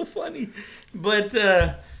 It's so funny. But,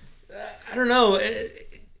 I don't know.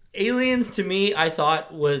 Aliens, to me, I thought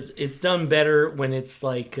it's done better when it's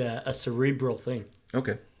like a cerebral thing.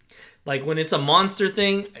 Okay. Like when it's a monster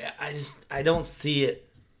thing, I don't see it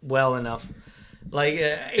well enough. Like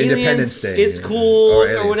Aliens, Day, it's cool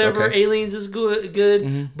or whatever. Okay. Aliens is good,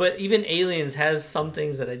 mm-hmm. But even Aliens has some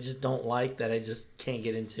things that I just don't like that I just can't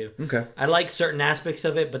get into. Okay. I like certain aspects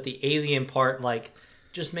of it, but the alien part, like,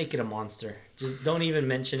 just make it a monster. Just don't even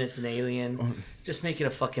mention it's an alien. Just make it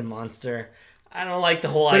a fucking monster. I don't like the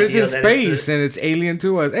whole idea. But it's in space and it's alien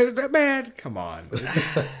to us. Man, come on.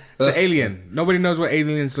 It's an alien. Nobody knows what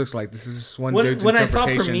aliens looks like. This is one dude's when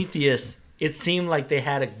interpretation. I saw Prometheus, it seemed like they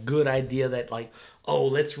had a good idea that, like, oh,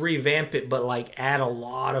 let's revamp it, but, like, add a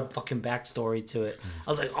lot of fucking backstory to it. I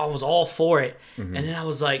was like, I was all for it. Mm-hmm. And then I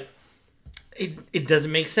was like, it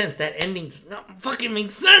doesn't make sense. That ending does not fucking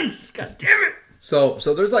make sense. God damn it. So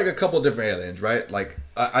there's like a couple different aliens, right? Like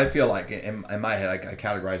I feel like in my head I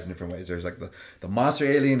categorize in different ways. There's like the monster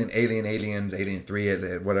alien and aliens, Alien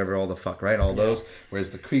 3, whatever, all the fuck, right? All those. Whereas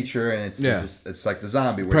the creature and it's like the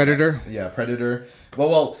zombie. Predator. Predator.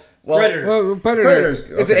 Well, Predator. Well, Predator's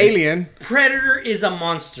okay. It's an alien. Predator is a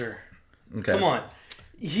monster. Okay. Come on.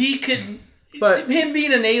 He could... But him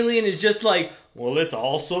being an alien is just like, well, let's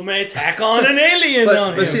also tack on an alien on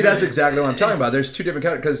him. But see, that's exactly what I'm talking about. There's two different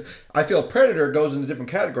categories. Because I feel Predator goes in a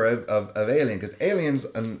different category of alien. Because alien's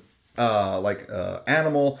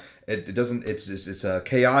animal. It doesn't. It's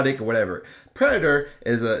chaotic or whatever. Predator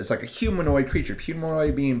it's like a humanoid creature.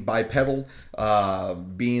 Humanoid being bipedal,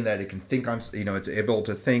 being that it can think on. It's able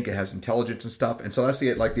to think. It has intelligence and stuff. And so that's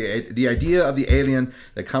the idea of the alien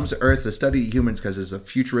that comes to Earth to study humans because it's a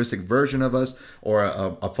futuristic version of us or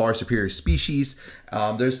a far superior species.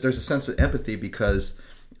 There's a sense of empathy because.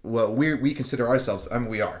 Well, we consider ourselves. I mean,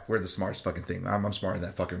 we're the smartest fucking thing. I'm smarter than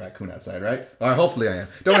that fucking raccoon outside, right? Or hopefully I am.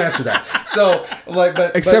 Don't answer that. So,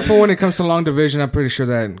 except for when it comes to long division, I'm pretty sure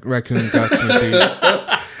that raccoon got some beat.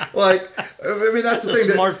 I mean, that's the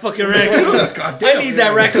thing. Smart fucking raccoon. God damn, I need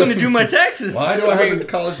that raccoon to do my taxes. Why do I have a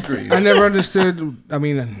college degree? I never understood. I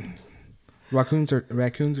mean, raccoons are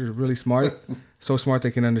really smart. So smart they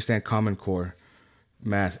can understand Common Core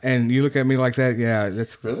math. And you look at me like that, yeah,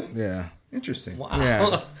 that's really, yeah. Interesting. Wow.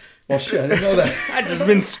 Yeah. Well, shit, I didn't know that. I just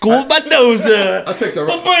been schooled by Doza. I picked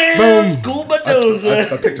Schooled by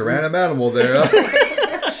Doza. I picked a random animal there.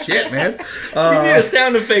 Shit, man. We need a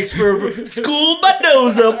sound effects for schooled by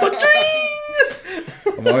Doza.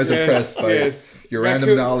 I'm always impressed by your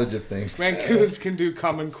random knowledge of things. Raccoons can do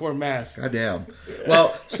Common Core math. Goddamn.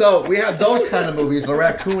 Well, so we have those kind of movies, the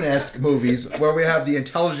raccoon-esque movies, where we have the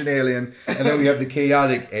intelligent alien and then we have the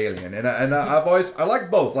chaotic alien. And I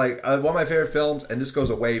like both. Like one of my favorite films, and this goes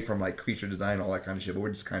away from like creature design and all that kind of shit, but we're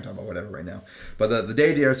just kind of talking about whatever right now. But the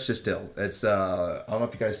Day the Earth Stood Still. It's I don't know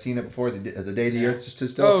if you guys seen it before. The Day the Earth Stood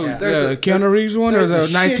Still. Oh, there's the Keanu Reeves one or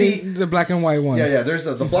the black and white one. Yeah. There's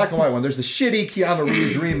the black and white one. There's the shitty Keanu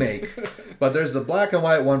Reeves remake. But there's the black and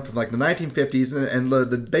white one from like the 1950s, and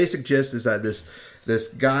the basic gist is that this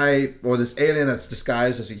guy or this alien that's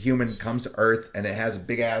disguised as a human comes to Earth, and it has a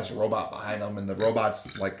big ass robot behind him, and the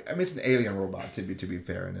robot's like, I mean, it's an alien robot to be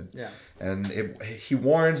fair, he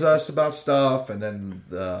warns us about stuff, and then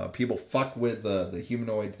the people fuck with the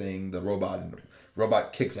humanoid thing, the robot, and the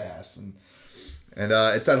robot kicks ass, and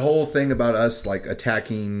it's that whole thing about us like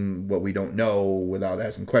attacking what we don't know without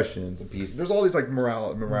asking questions and peace. There's all these like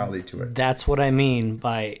morality to it. That's what I mean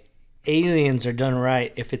by aliens are done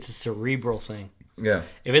right if it's a cerebral thing. Yeah.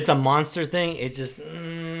 If it's a monster thing, it's just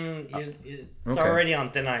it's already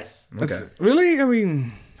on thin ice. Okay. Really? I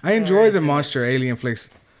mean, I enjoy the monster alien flicks.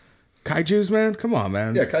 Kaijus, man, come on,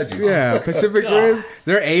 man. Yeah, kaiju. Yeah, Pacific Rim.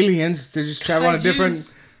 They're aliens. They just travel on a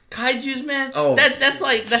different. Kaijus, man. Oh, that's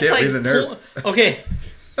like okay.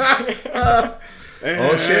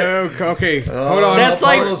 Oh shit. Okay. Hold on. That's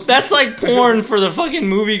like porn for the fucking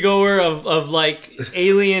moviegoer of like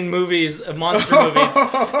alien movies, of monster movies.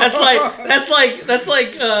 That's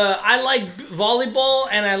like I like volleyball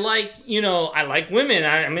and I like women.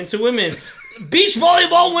 I'm into women. Beach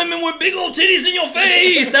volleyball women with big old titties in your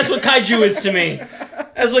face. That's what kaiju is to me.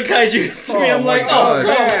 That's what kaiju is to me. I'm like, oh,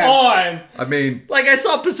 come on. I mean, like, I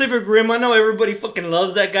saw Pacific Rim. I know everybody fucking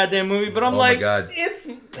loves that goddamn movie, but I'm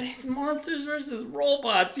it's monsters versus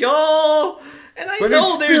robots, yo. And I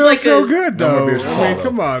know there's like so good though. I mean,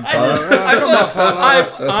 come on.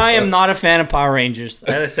 I am not a fan of Power Rangers.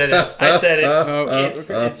 I said it.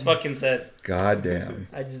 It's fucking said. God damn.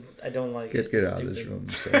 I don't like it. Get out of this room.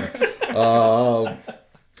 So.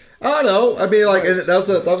 I don't know. I mean, like, that was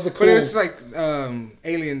the cool. But it's like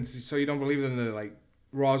aliens, so you don't believe in the like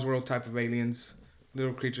Roswell type of aliens.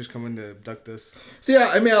 Little creatures coming to abduct us. See,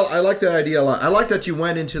 I mean, I like that idea a lot. I like that you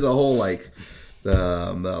went into the whole like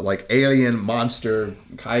the like alien monster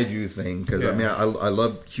kaiju thing because I mean, I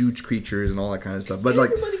love huge creatures and all that kind of stuff. But like,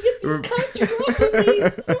 everybody get these kaiju off of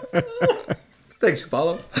me. Thanks,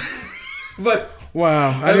 Paulo. But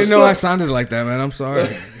wow, I didn't know I sounded like that, man. I'm sorry.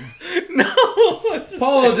 No,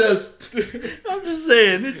 Paulo just. I'm just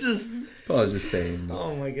saying. It's just. Paulo's just saying.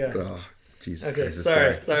 Oh my god. Oh, Jesus okay, Christ.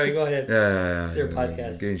 sorry. Go ahead. Yeah. It's your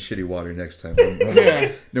podcast. Getting shitty water next time.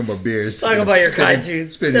 No more beers. Talk about your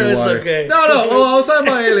kaiju. Spinning water. Okay. No. Well, I was talking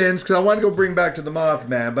about aliens because I want to go bring back to the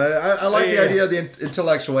Mothman, but I like the idea of the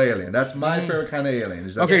intellectual alien. That's my favorite kind of alien.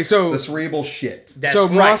 Okay, so the cerebral shit. So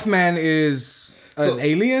Mothman is. An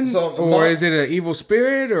alien, or is it an evil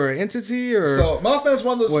spirit or an entity, or so Mothman's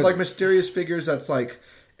one of those like mysterious figures that's like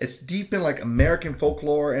it's deep in like American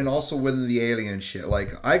folklore and also within the alien shit.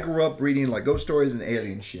 Like I grew up reading like ghost stories and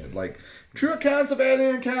alien shit, like true accounts of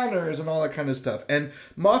alien encounters and all that kind of stuff. And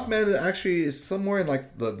Mothman actually is somewhere in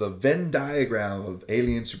like the Venn diagram of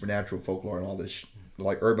alien supernatural folklore and all this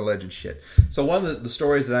like urban legend shit. So one of the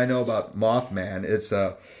stories that I know about Mothman, it's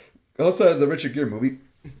also the Richard Gere movie.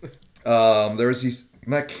 There was these,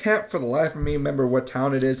 and I can't for the life of me remember what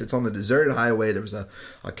town it is. It's on the deserted highway. There was a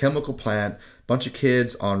chemical plant. Bunch of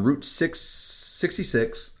kids on Route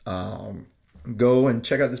 666 go and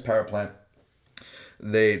check out this power plant.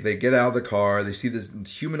 They get out of the car. They see this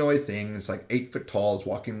humanoid thing. It's like 8 foot tall. It's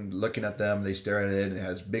walking, looking at them. They stare at it. It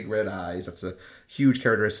has big red eyes. That's a huge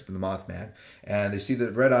characteristic of the Mothman. And they see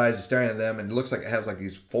the red eyes staring at them, and it looks like it has like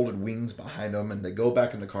these folded wings behind them. And they go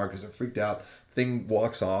back in the car because they're freaked out. Thing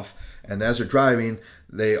walks off, and as they're driving,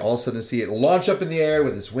 they all of a sudden see it launch up in the air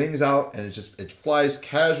with its wings out, and it flies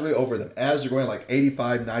casually over them as they're going like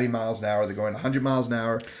 85, 90 miles an hour. They're going 100 miles an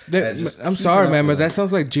hour. I'm sorry, man, but that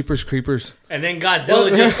sounds like Jeepers Creepers. And then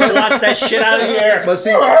Godzilla just swats that shit out of the air. But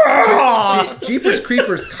see, Jeepers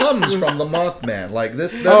Creepers comes from the Mothman. Like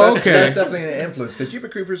this, that's definitely an influence because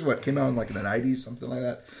Jeepers Creepers came out in like in the 90s, something like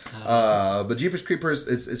that. But Jeepers Creepers,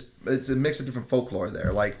 it's a mix of different folklore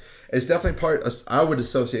there. Like it's definitely part. I would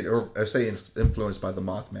associate or say influenced by the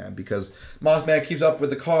Mothman because Mothman keeps up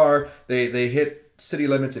with the car. They hit city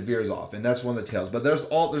limits, it veers off, and that's one of the tales. But there's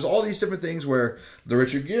all these different things where the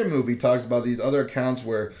Richard Gere movie talks about these other accounts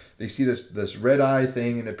where they see this red eye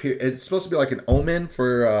thing, and it's supposed to be like an omen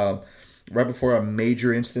for right before a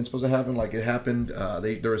major incident supposed to happen. Like it happened.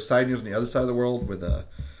 There were sightings on the other side of the world with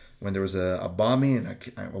when there was a bombing, and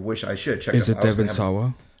I wish I should check. Is it Devon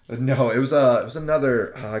Sawa? No, it was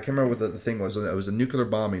another. I can't remember what the thing was. It was a nuclear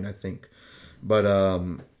bombing, I think. But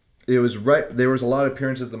it was right. There was a lot of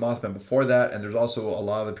appearances of the Mothman before that, and there's also a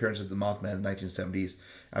lot of appearances of the Mothman in the 1970s.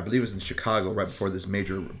 I believe it was in Chicago right before this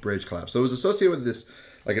major bridge collapse. So it was associated with this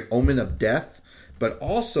like an omen of death. But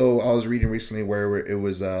also, I was reading recently where it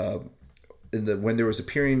was when there was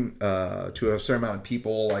appearing to a certain amount of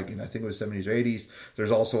people, like I think it was 70s or 80s.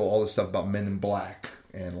 There's also all this stuff about Men in Black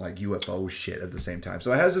and like UFO shit at the same time.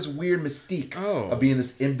 So it has this weird mystique of being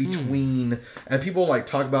this in between, and people like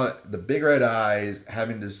talk about the big red eyes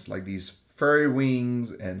having this like these furry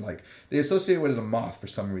wings, and like they associate with a moth for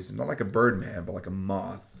some reason, not like a Birdman, but like a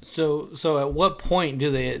moth. So at what point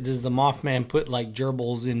does the Mothman put like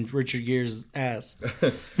gerbils in Richard Gere's ass?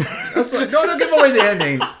 That's like, don't give away the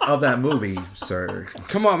ending of that movie, sir.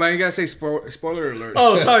 Come on, man! You gotta say spoiler alert.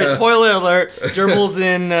 Oh, sorry, spoiler alert! Gerbils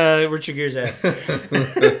in Richard Gere's ass. And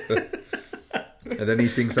then he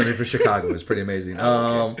sings something for Chicago. It's pretty amazing.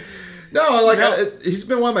 Okay. He's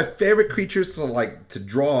been one of my favorite creatures to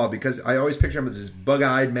draw because I always picture him as this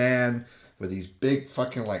bug-eyed man. with these big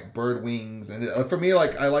fucking like bird wings, and for me,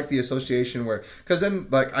 like I like the association where, because then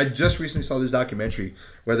like I just recently saw this documentary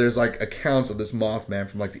where there's like accounts of this Mothman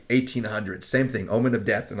from like the 1800s, same thing, omen of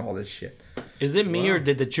death and all this shit. Is it me or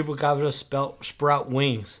did the chupacabra sprout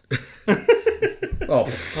wings?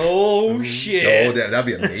 Oh shit! No, that'd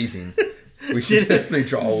be amazing. We should definitely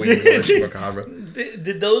draw a wing of a chupacabra.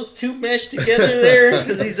 Did those two mesh together there?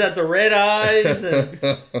 Because he's got the red eyes. And,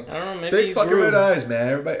 I don't know, maybe big fucking red eyes, man.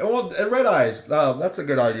 Everybody. Oh, and red eyes. That's a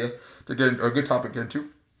good idea to get, or a good topic to get into.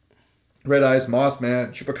 Red eyes,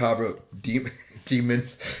 Mothman, chupacabra,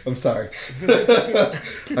 demons. I'm sorry.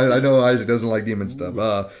 I know Isaac doesn't like demon stuff.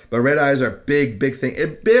 But red eyes are a big thing.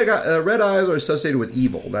 Red eyes are associated with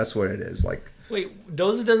evil. That's what it is. Like, wait,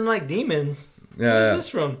 Doza doesn't like demons. Yeah. Where's this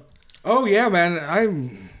from? Oh yeah,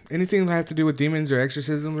 man. Anything that have to do with demons or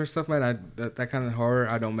exorcisms or stuff, man. That kind of horror,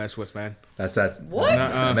 I don't mess with, man. That's that. What?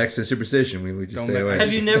 Mexican superstition. We just stay away.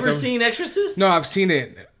 Have you never seen Exorcist? No, I've seen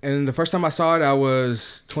it, and the first time I saw it, I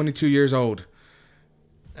was 22 years old.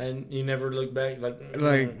 And you never looked back,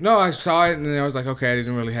 no, I saw it, and then I was like, okay, I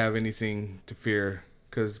didn't really have anything to fear,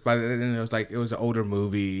 because by then it was an older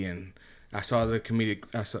movie, and I saw the comedic.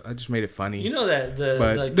 I just made it funny. You know that the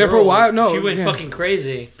girl, there for a while, no, she went fucking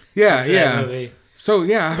crazy. Yeah, that movie. So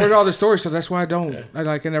yeah, I heard all the stories, so that's why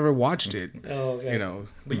I never watched it. Oh, okay. You know,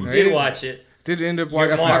 but you did watch it. Did end up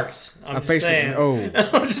watching. You're marked. I'm just saying. Oh,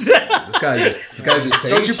 this guy just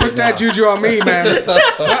saying. Don't you put that juju on me, man?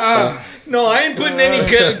 No, I ain't putting any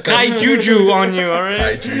kai juju on you. All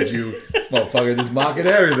right. Kai juju, motherfucker, just mocking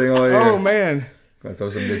everything over here. Oh man. Gonna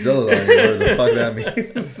throw some Godzilla on you, whatever the fuck that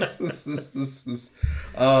means.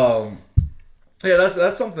 Yeah,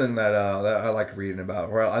 that's something that I like reading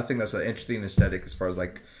about. Or I think that's an interesting aesthetic as far as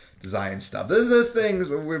like design stuff. This thing,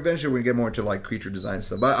 we're eventually we get more into like creature design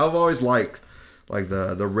stuff. But I've always liked like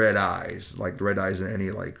the red eyes, like the red eyes in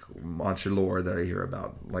any like monster lore that I hear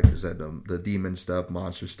about. Like I said, the demon stuff,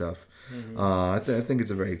 monster stuff. Mm-hmm. I think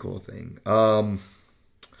it's a very cool thing.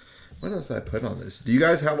 What else did I put on this? Do you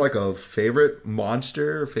guys have like a favorite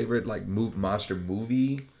monster, favorite like monster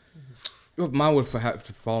movie? Mine would have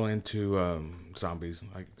to fall into zombies.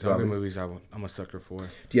 Like zombie movies, I'm a sucker for.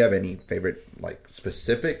 Do you have any favorite like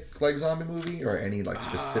specific like zombie movie or any like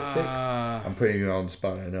specifics? I'm putting you on the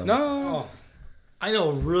spot. I know. No, I know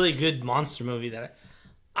a really good monster movie that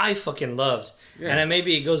I fucking loved, and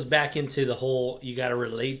maybe it goes back into the whole you got to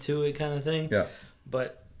relate to it kind of thing. Yeah,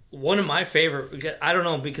 but. One of my favorite, I don't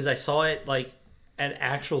know, because I saw it like at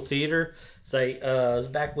actual theater. It's like it was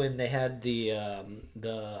back when they had the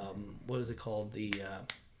what is it called,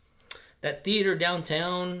 that theater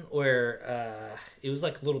downtown where it was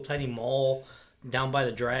like a little tiny mall down by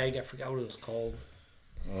the drag. I forgot what it was called.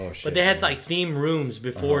 Oh shit! But they had like theme rooms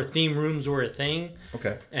before theme rooms were a thing.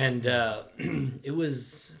 Okay. And it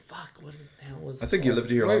was what the hell was it? I think you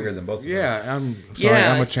lived here longer than both of us. Yeah, I'm sorry,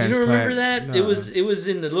 I'm a transplant. You don't remember that? No. It was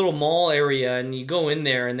in the little mall area, and you go in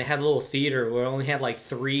there, and they had a little theater where it only had like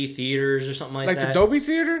 3 theaters or something like that. Like the Dolby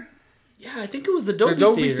Theater? Yeah, I think it was the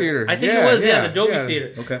Dolby Theater. I think it was, the Dolby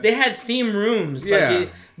Theater. Okay. They had theme rooms. Yeah.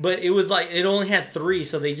 But it was like, it only had 3,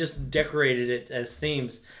 so they just decorated it as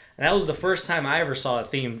themes. And that was the first time I ever saw a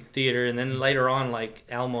theme theater, and then later on, like,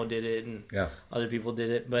 Alamo did it, and other people did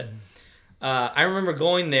it. But I remember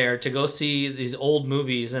going there to go see these old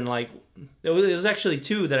movies, and, like, it was actually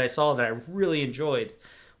 2 that I saw that I really enjoyed.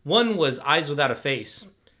 One was Eyes Without a Face.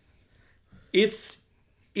 It's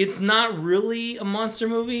not really a monster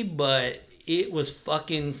movie, but it was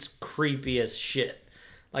fucking creepy as shit.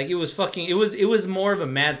 Like, it was more of a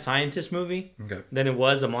mad scientist movie than it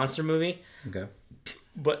was a monster movie. Okay.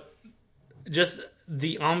 But just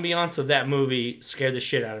the ambiance of that movie scared the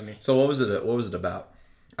shit out of me. So what was it about?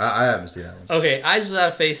 I haven't seen that one. Okay, Eyes Without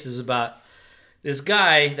a Face is about this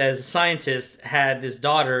guy that is a scientist had this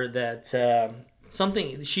daughter that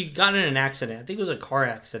she got in an accident. I think it was a car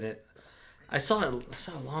accident. I saw it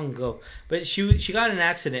long ago. But she got in an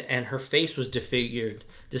accident and her face was disfigured.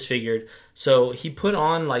 So he put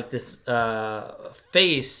on like this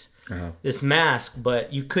face, this mask,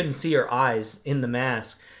 but you couldn't see her eyes in the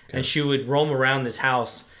mask. Okay. And she would roam around this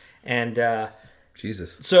house and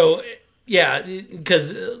Jesus. So yeah,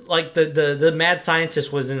 because like the mad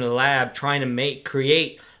scientist was in the lab trying to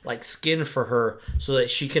create like skin for her so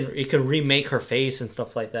that it can remake her face and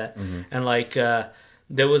stuff like that. Mm-hmm. And like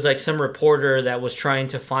there was like some reporter that was trying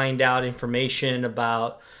to find out information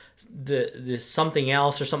about this something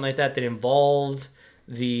else or something like that involved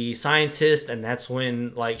the scientist, and that's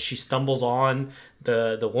when like she stumbles on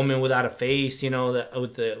the woman without a face,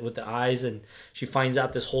 with the eyes, and she finds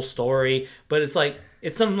out this whole story. But it's like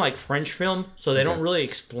it's some like French film, so they don't really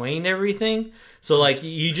explain everything. So like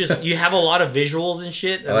you have a lot of visuals and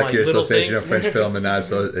shit. And, I like your little association things. of French film and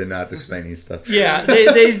not explaining stuff. Yeah,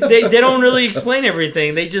 they don't really explain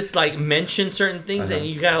everything. They just like mention certain things, and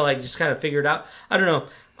you gotta like just kind of figure it out. I don't know.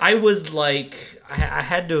 I was like, I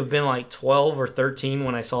had to have been like 12 or 13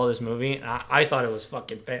 when I saw this movie. And I thought it was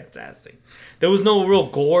fucking fantastic. There was no real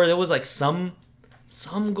gore. There was like some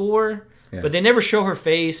gore, but they never show her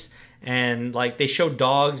face. And like they show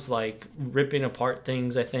dogs like ripping apart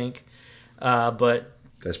things, I think. But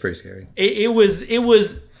that's pretty scary. It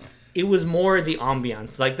was more the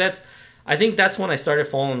ambiance. Like I think that's when I started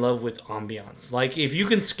falling in love with ambiance. Like if you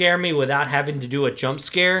can scare me without having to do a jump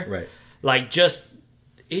scare, right? Like just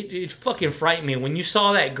it fucking frightened me when you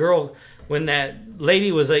saw that girl, when that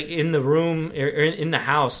lady was like in the room or in the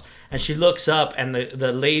house, and she looks up and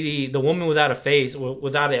the woman without a face,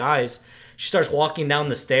 without the eyes, she starts walking down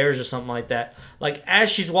the stairs or something like that. Like as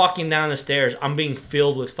she's walking down the stairs, I'm being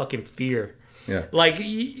filled with fucking fear. Yeah. Like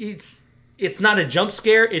it's not a jump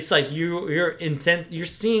scare. It's like you're intense. You're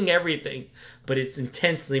seeing everything, but it's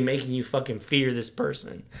intensely making you fucking fear this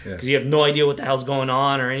person because you have no idea what the hell's going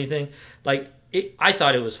on or anything. Like I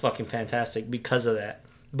thought it was fucking fantastic because of that.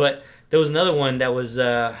 But there was another one that was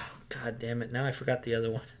God damn it! Now I forgot the other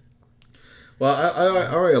one. Well, I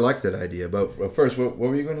already like that idea, but first, what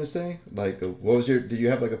were you going to say? Like, what was did you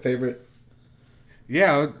have like a favorite?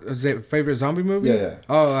 Yeah, was it favorite zombie movie? Yeah.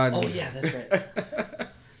 Oh, yeah, that's right.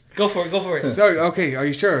 Go for it. So, okay, are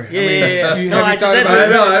you sure? Yeah.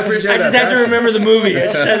 I appreciate I just have to remember the movie.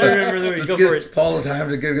 Let's Go give for it. Paulo time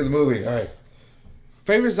to get the movie. All right.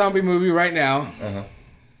 Favorite zombie movie right now? Uh-huh.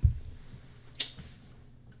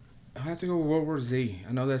 I have to go with World War Z.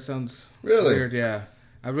 I know that sounds really weird. Yeah,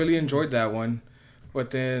 I really enjoyed that one, but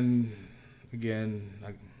then again,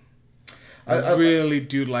 like, I really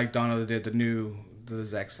do like Dawn of the Dead, the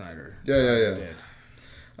Zack Snyder. Yeah.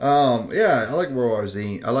 I like World War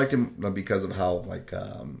Z. I liked him because of how like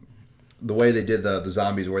the way they did the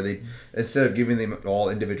zombies, where they instead of giving them all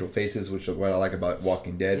individual faces, which is what I like about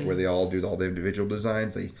Walking Dead, where they all do all the individual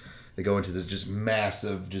designs. They go into this just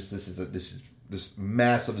massive, this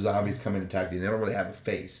massive zombies come and attack you. They don't really have a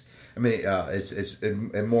face. I mean,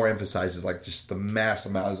 it more emphasizes like just the mass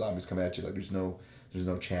amount of zombies coming at you. Like there's no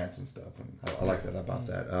chance and stuff. And I like that about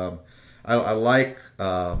that. I like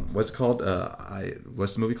what's it called?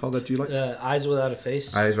 What's the movie called that you like? Eyes Without a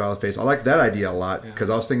Face. Eyes Without a Face. I like that idea a lot because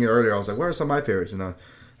I was thinking earlier. I was like, what are some of my favorites? And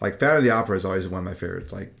like Phantom of the Opera is always one of my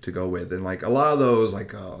favorites, like to go with. And like a lot of those,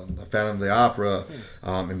 like the Phantom of the Opera,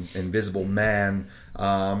 Invisible Man.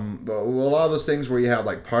 A lot of those things where you have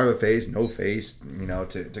like part of a face, no face,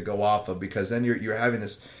 to go off of, because then you're having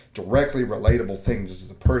this directly relatable thing. This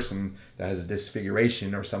is a person that has a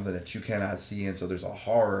disfiguration or something that you cannot see, and so there's a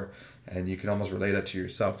horror, and you can almost relate that to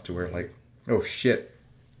yourself, to where like, oh shit,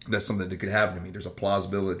 that's something that could happen to me. There's a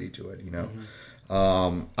plausibility to it,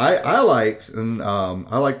 I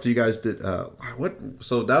liked you guys did what?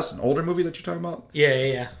 So that's an older movie that you're talking about?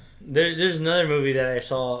 Yeah. There's another movie that I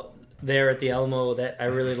saw there at the Alamo that I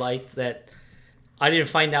really liked, that I didn't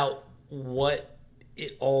find out what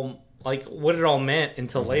it all meant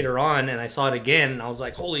until later on, and I saw it again and I was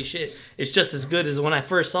like, holy shit, it's just as good as when I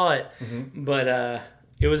first saw it. But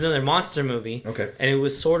it was another monster movie. Okay. And it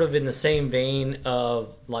was sort of in the same vein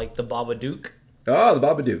of like the Babadook. Oh, the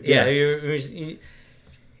Babadook. Yeah.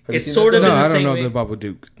 It's sort of in the same vein. I don't know the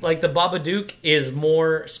Babadook. Like the Babadook is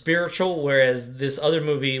more spiritual, whereas this other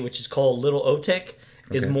movie, which is called Little Otek,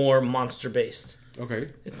 is more monster based. Okay.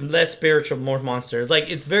 It's less spiritual, more monster. Like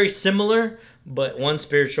it's very similar, but one's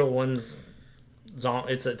spiritual, one's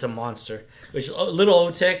it's a monster. Which Little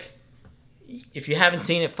Otek, if you haven't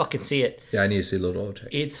seen it, fucking see it. Yeah, I need to see Little Otek.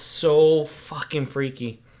 It's so fucking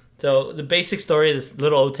freaky. So the basic story of this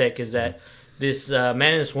Little Otek is that this man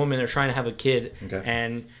and this woman are trying to have a kid,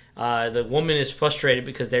 and the woman is frustrated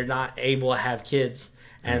because they're not able to have kids,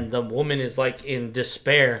 and the woman is like in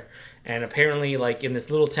despair. And apparently, like in this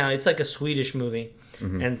little town, it's like a Swedish movie,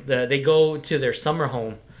 and they go to their summer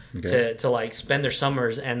home to like spend their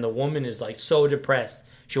summers, and the woman is like so depressed.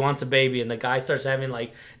 She wants a baby, and the guy starts having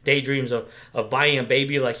like daydreams of buying a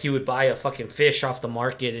baby, like he would buy a fucking fish off the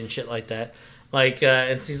market and shit like that. Like,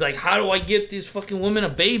 and he's like, how do I get this fucking woman a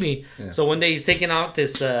baby? Yeah. So one day he's taking out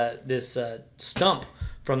this stump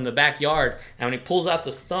from the backyard, and when he pulls out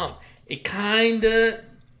the stump, it kind of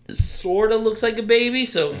sort of looks like a baby,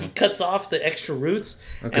 so he cuts off the extra roots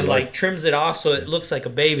and like trims it off so it looks like a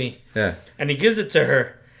baby. Yeah. And he gives it to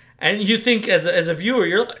her, And you think as a viewer,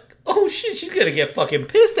 you're like, oh shit, she's gonna get fucking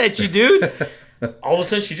pissed at you, dude. All of a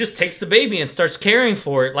sudden, she just takes the baby and starts caring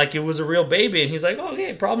for it like it was a real baby. And he's like, oh,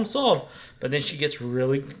 okay, problem solved. But then she gets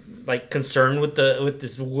really like concerned with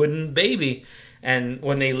this wooden baby. And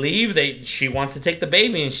when they leave, she wants to take the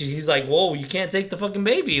baby. And he's like, whoa, you can't take the fucking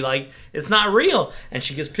baby. Like, it's not real. And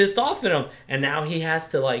she gets pissed off at him. And now he has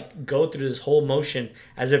to like go through this whole motion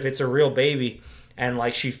as if it's a real baby. And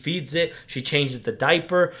like she feeds it. She changes the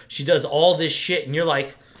diaper. She does all this shit. And you're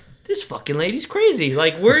like, this fucking lady's crazy.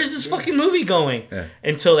 Like, where is this fucking movie going? Yeah.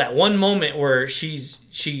 Until that one moment where she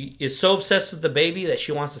is so obsessed with the baby that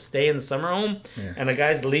she wants to stay in the summer home. Yeah. And the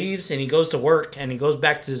guy leaves and he goes to work and he goes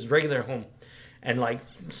back to his regular home. And like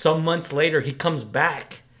some months later, he comes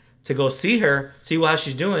back to go see her, see how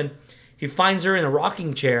she's doing. He finds her in a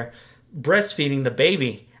rocking chair, breastfeeding the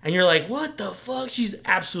baby. And you're like, what the fuck? She's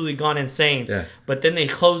absolutely gone insane. Yeah. But then they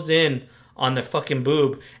close in on the fucking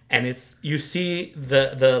boob, and you see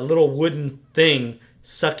the little wooden thing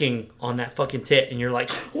sucking on that fucking tit, and you're like,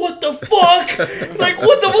 what the fuck? Like,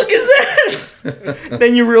 what the fuck is that?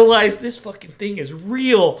 Then you realize this fucking thing is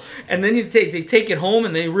real. And then they take it home,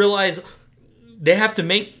 and they realize they have to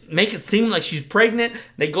make it seem like she's pregnant.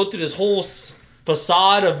 They go through this whole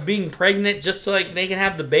facade of being pregnant just so like they can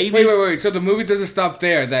have the baby. Wait. So the movie doesn't stop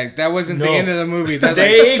there. That wasn't the end of the movie.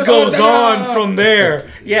 It goes on from there.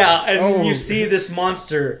 Yeah, and you see this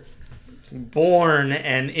monster born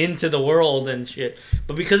and into the world and shit.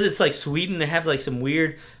 But because it's like Sweden, they have like some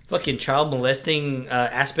weird fucking child molesting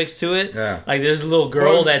aspects to it. Yeah. Like there's a little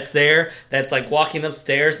girl that's there that's like walking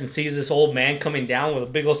upstairs and sees this old man coming down with a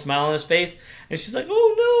big old smile on his face. And she's like,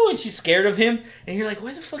 oh no, and she's scared of him. And you're like,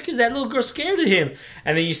 why the fuck is that little girl scared of him?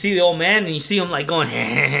 And then you see the old man and you see him like going,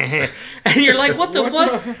 and you're like, what the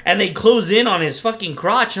fuck? And they close in on his fucking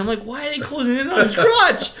crotch. And I'm like, why are they closing in on his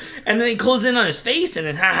crotch? And then they close in on his face and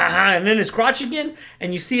then and then his crotch again.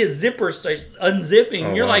 And you see his zipper starts unzipping.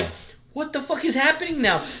 And you're like, what the fuck is happening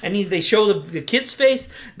now? And they show the kid's face,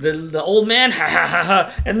 the old man,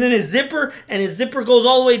 and then his zipper goes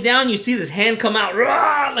all the way down. You see this hand come out,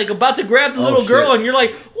 like about to grab the little girl, and you're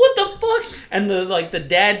like, what the fuck? And the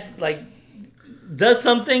dad like does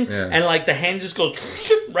something, and like the hand just goes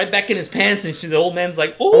right back in his pants, and the old man's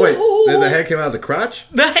like, oh wait, the hand came out of the crotch?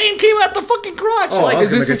 The hand came out the fucking crotch. Oh, like,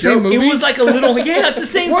 is this the same movie? It was like a little, it's the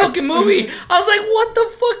same fucking movie. I was like, what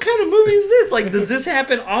the fuck kind of movie is this? Like, does this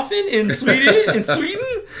happen often in Sweden?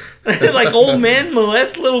 Like old men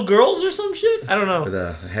molest little girls or some shit? I don't know. With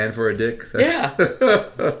a hand for a dick?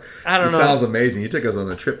 I don't know. Sounds amazing. You took us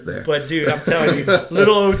on a trip there. But dude, I'm telling you,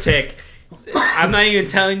 little O-Tech. I'm not even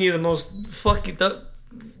telling you the most fucking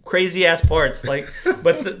crazy ass parts. Like,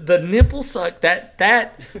 but the nipple suck.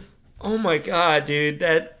 That. Oh my god, dude.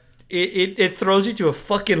 That it throws you to a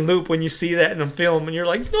fucking loop when you see that in a film, and you're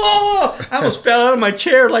like, no! I almost fell out of my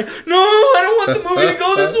chair. Like, no, I don't want the movie to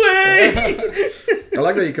go this way. I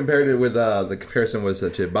like that you compared it with the comparison was to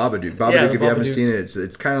Babadook. Babadook, if you haven't seen it,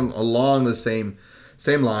 it's kind of along the same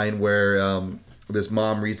line where this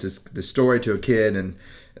mom reads this story to a kid, and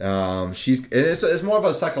it's more of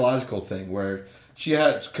a psychological thing where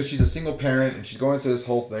because she's a single parent and she's going through this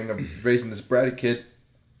whole thing of raising this bratty kid.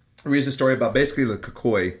 Reads a story about basically the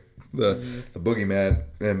Cucuy, the boogeyman,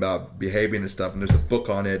 and about behaving and stuff. And there's a book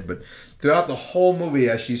on it. But throughout the whole movie,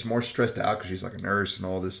 as she's more stressed out because she's like a nurse and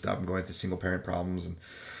all this stuff and going through single parent problems, and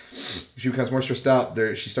she becomes more stressed out.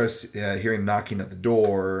 She starts hearing knocking at the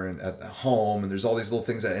door and at the home, and there's all these little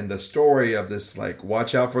things that in the story of this, like,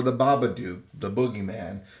 watch out for the Babadook, the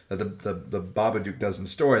boogeyman that the Babadook does in the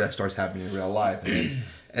story that starts happening in real life.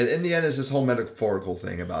 And in the end, it's this whole metaphorical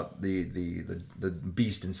thing about the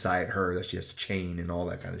beast inside her that she has to chain and all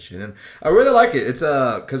that kind of shit. And I really like it. It's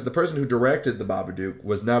because the person who directed the Babadook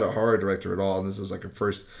was not a horror director at all, and this was like her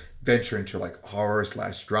first venture into like horror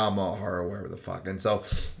 / drama, horror, whatever the fuck. And so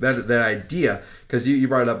that idea, because you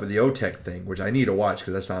brought it up with the O-Tech thing, which I need to watch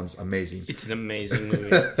because that sounds amazing. It's an amazing movie.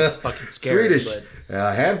 It's fucking scary. Swedish.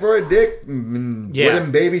 Hand for a dick,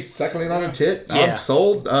 wooden baby suckling on a tit. I'm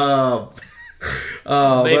sold.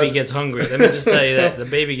 The baby gets hungry. Let me just tell you that. The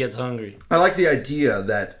baby gets hungry. I like the idea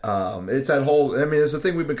that it's that whole, I mean, it's the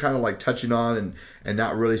thing we've been kind of like touching on and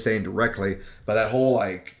not really saying directly, but that whole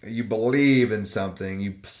like, you believe in something,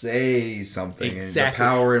 you say something, exactly. And the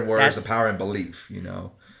power in words, the power in belief, you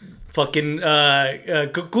know. Fucking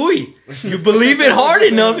Cucuy. You believe it hard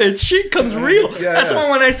enough and shit comes real. That's why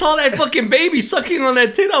when I saw that fucking baby sucking on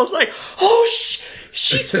that tit, I was like, oh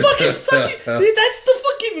she's fucking sucking. That's the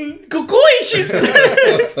fucking Cucuy she's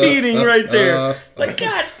feeding right there. Like,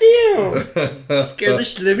 god damn! Scared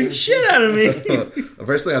the living shit out of me.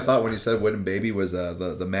 Firstly, I thought when you said wooden baby was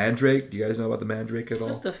the mandrake. Do you guys know about the mandrake at all?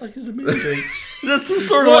 What the fuck is the mandrake? Is that some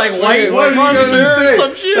sort of like white monster or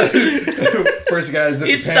some shit? First guys,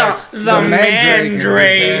 it's the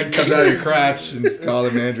mandrake. Comes out of your crotch and it's called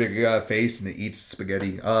a mandrake. You got a face and it eats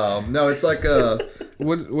spaghetti. No, it's like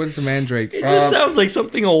what's the mandrake? It just sounds like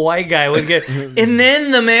something a white guy would get. And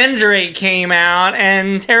then the mandrake came out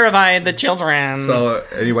and terrified the children. So,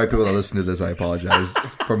 any white people that listen to this, I apologize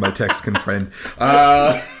for my Texican friend.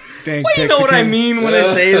 Dang, well, you know what I mean when I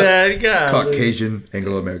say that. God. Caucasian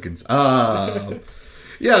Anglo-Americans.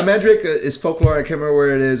 Yeah, mandrake is folklore. I can't remember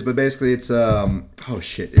where it is, but basically it's oh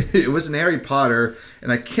shit, it was in Harry Potter,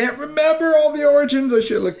 and I can't remember all the origins. I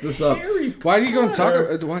should look this up. Why are you going to talk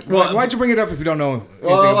about? Why'd you bring it up if you don't know?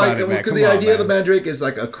 Well, like because the idea of the mandrake is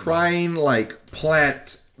like a crying like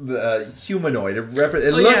plant, humanoid.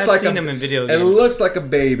 It looks like them in video games. It looks like a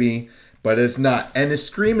baby. But it's not. And his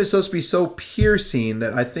scream is supposed to be so piercing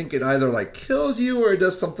that I think it either like kills you or it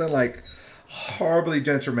does something like horribly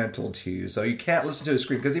detrimental to you. So you can't listen to his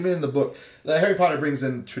scream. Because even in the book, Harry Potter brings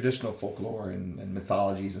in traditional folklore and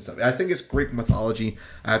mythologies and stuff. I think it's Greek mythology.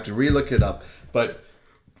 I have to re-look it up. But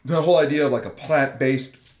the whole idea of like a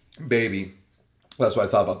plant-based baby, that's what I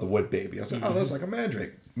thought about the wood baby. I was like, oh, that's like a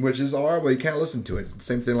mandrake. Which is horrible. You can't listen to it.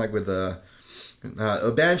 Same thing like with a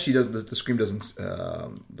banshee doesn't. The scream doesn't.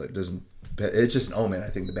 It's just an omen. I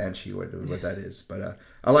think the banshee what that is. But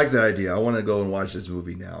I like that idea. I want to go and watch this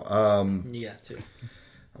movie now. You got to.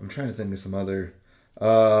 I'm trying to think of some other.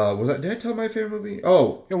 Did I tell my favorite movie?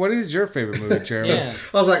 Oh, yeah. What is your favorite movie, Jeremy? Yeah.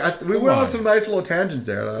 I was like, we went on some nice little tangents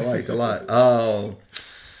there that I liked a lot.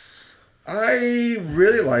 I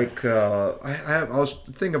really like. I was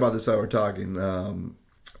thinking about this while we were talking.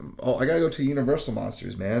 I gotta go to Universal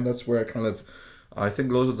Monsters, man. That's where I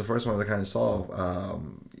think those were the first ones I kind of saw.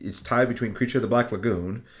 It's tied between Creature of the Black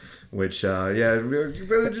Lagoon, which, jerk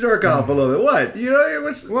off a little bit. What? You know,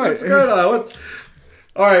 what's going on?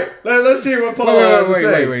 All right, let's see what Paul has to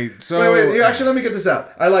say. Wait. Actually, let me get this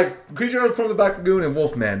out. I like Creature from the Black Lagoon and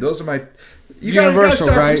Wolfman. Those are my... You gotta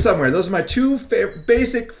start from somewhere. Those are my two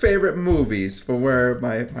basic favorite movies for where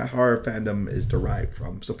my horror fandom is derived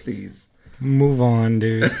from. So please... Move on,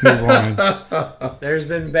 dude. Move on. There's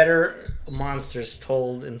been better monsters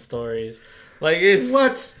told in stories. Like, it's...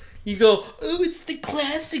 What? You go, oh, it's the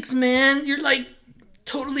classics, man. You're, like,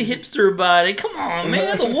 totally hipster about it. Come on,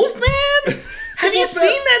 man. The Wolfman? Have you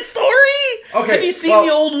seen that story? Okay. Have you seen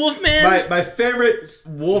the old Wolfman? My favorite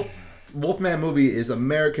Wolfman movie is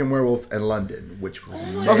American Werewolf in London, which was...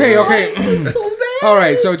 Okay. It's so bad. All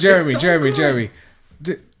right, so Jeremy.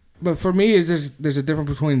 But for me, there's a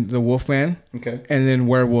difference between the Wolfman and then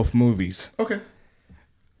werewolf movies. Okay.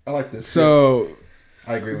 I like this. So... Yes.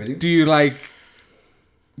 I agree with you. Do you like...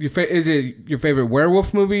 Is it your favorite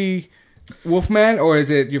werewolf movie, Wolfman, or is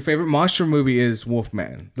it your favorite monster movie is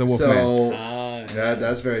Wolfman? The Wolfman. So,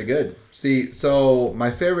 that's very good. See, so my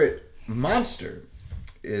favorite monster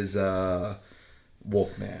is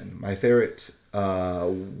Wolfman. My favorite...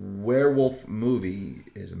 werewolf movie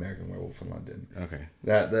is American Werewolf in London. Okay.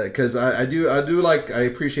 That because I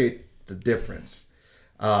appreciate the difference.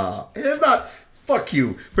 It's not fuck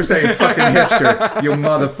you for saying fucking hipster, you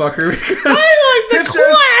motherfucker. I like the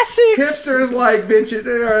classics. Hipsters like vintage.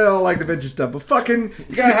 I don't like the vintage stuff, but fucking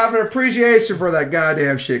you gotta have an appreciation for that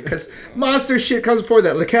goddamn shit. Because monster shit comes before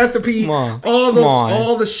that. Lycanthropy,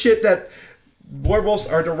 all the shit that werewolves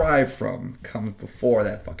are derived from comes before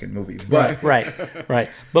that fucking movie. But right.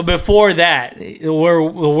 But before that, the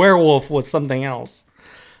werewolf was something else.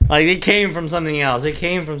 Like, it came from something else.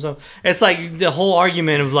 It's like the whole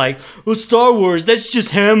argument of like, well, Star Wars, that's just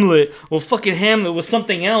Hamlet. Well, fucking Hamlet was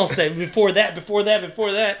something else that before that.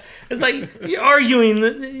 It's like, you're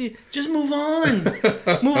arguing. Just move on.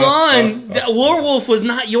 The werewolf was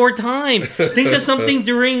not your time. Think of something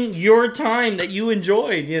during your time that you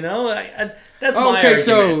enjoyed, you know? That's my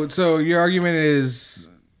argument. So your argument is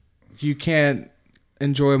you can't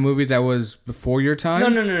enjoy a movie that was before your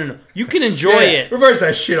time? No. You can enjoy it. Reverse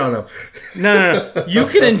that shit on them. No. You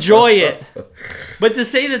can enjoy it. But to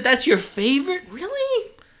say that that's your favorite,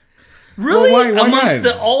 really? Really? Well, why amongst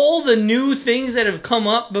all the new things that have come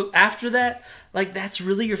up after that, like, that's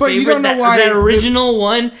really your favorite? You don't know why that original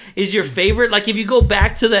one is your favorite? Like, if you go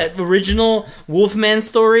back to that original Wolfman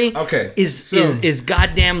story, is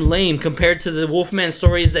goddamn lame compared to the Wolfman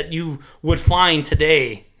stories that you would find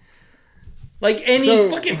today. Like, any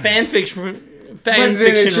fucking fan fiction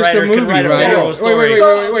writer can write a werewolf story. Wait.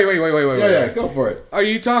 Yeah, go for it. Are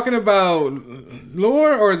you talking about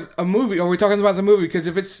lore or a movie? Or are we talking about the movie? Because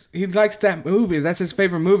if he likes that movie, if that's his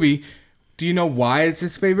favorite movie, do you know why it's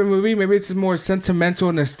his favorite movie? Maybe it's a more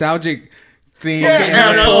sentimental, nostalgic thing.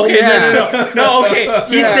 No, okay.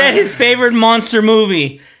 He said his favorite monster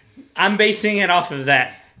movie. I'm basing it off of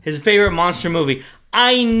that. His favorite monster movie.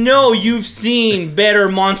 I know you've seen better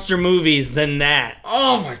monster movies than that.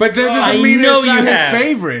 Oh my god. But that doesn't mean it's not his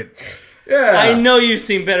favorite. Yeah. I know you've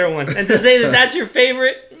seen better ones. And to say that that's your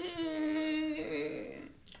favorite,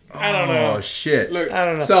 I don't know. Oh shit! Look, I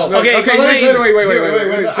don't know. So okay, wait.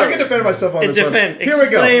 I can defend myself on this one. Here we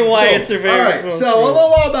go. Explain why it's your favorite. All right. So a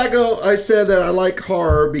little while back ago, I said that I like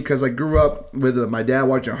horror because I grew up with my dad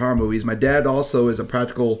watching horror movies. My dad also is a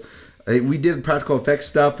practical. We did practical effects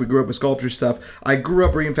stuff. We grew up with sculpture stuff. I grew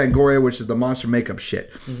up reading Fangoria, which is the monster makeup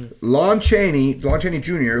shit. Mm-hmm. Lon Chaney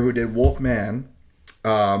Jr., who did Wolfman,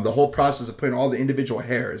 the whole process of putting all the individual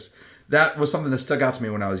hairs. That was something that stuck out to me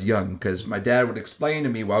when I was young because my dad would explain to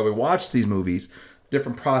me while we watched these movies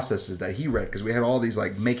different processes that he read because we had all these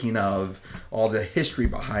like making of, all the history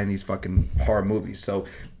behind these fucking horror movies. So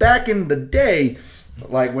back in the day,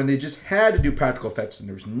 like when they just had to do practical effects and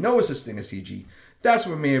there was no such thing as CG, that's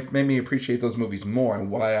what made me appreciate those movies more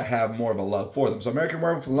and why I have more of a love for them. So American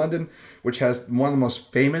Werewolf in London, which has one of the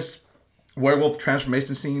most famous werewolf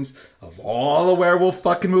transformation scenes of all the werewolf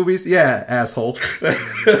fucking movies. Yeah, asshole.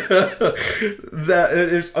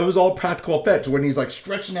 It was all practical effects when he's like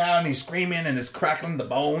stretching out and he's screaming and it's crackling the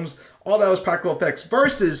bones. All that was practical effects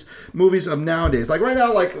versus movies of nowadays. Like right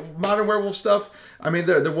now, like modern werewolf stuff. I mean,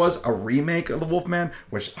 there was a remake of The Wolfman,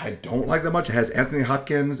 which I don't like that much. It has Anthony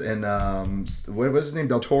Hopkins and what was his name?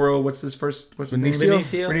 Del Toro. What's his name?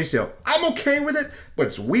 Benicio. I'm okay with it, but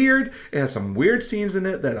it's weird. It has some weird scenes in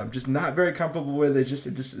it that I'm just not very comfortable with.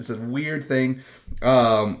 It's a weird thing.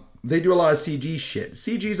 They do a lot of CG shit.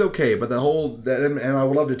 CG's okay, but and I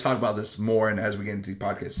would love to talk about this more and as we get into the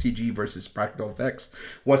podcast, CG versus practical effects.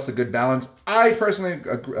 What's the good balance? I personally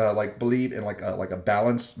believe in like a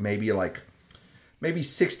balance, maybe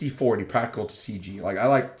 60-40 practical to CG. Like I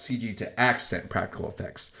like CG to accent practical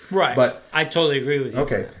effects. Right. But I totally agree with you.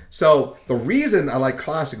 Okay. So the reason I like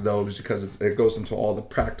classic though is because it goes into all the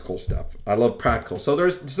practical stuff. I love practical. So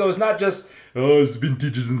it's not just it's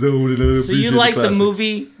vintage and old. So you like the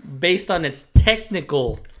movie based on its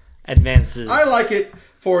technical advances? I like it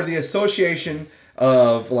for the association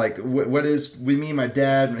of like what is with me, my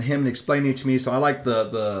dad, and him explaining it to me. So I like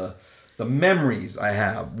the memories I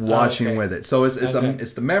have watching with it. So it's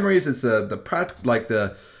the memories, it's the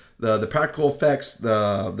practical effects,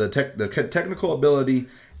 the technical ability,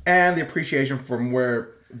 and the appreciation from where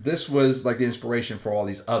this was like the inspiration for all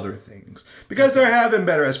these other things. Because there have been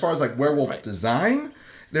better as far as like werewolf design.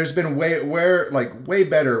 There's been way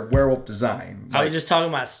better werewolf design. I was just talking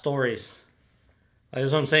about stories. Like,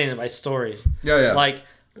 that's what I'm saying, by stories. Yeah. Like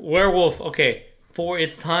werewolf, okay, for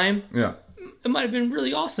its time, it might have been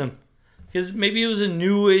really awesome. Because maybe it was a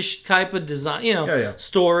newish type of design,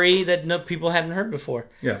 story that people haven't heard before.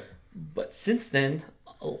 Yeah. But since then,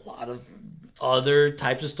 a lot of other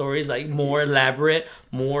types of stories, like more elaborate,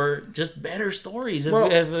 more just better stories.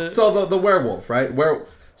 So the werewolf, right?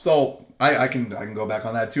 So I can go back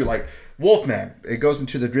on that too. Like Wolfman, it goes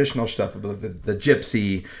into the traditional stuff of the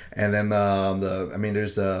gypsy, and then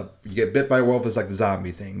there's you get bit by a werewolf, it's like the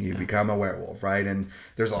zombie thing. You become a werewolf, right? And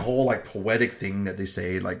there's a whole like poetic thing that they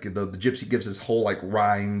say, like the gypsy gives this whole like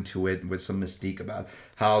rhyme to it with some mystique about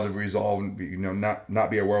how to resolve,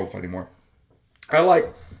 not be a werewolf anymore. I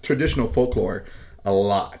like traditional folklore a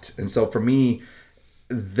lot, and so for me,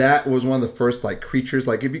 that was one of the first like creatures.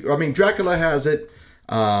 Like Dracula has it.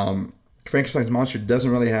 Frankenstein's monster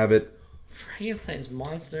doesn't really have it. Frankenstein's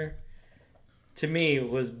monster, to me,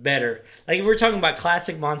 was better. Like, if we're talking about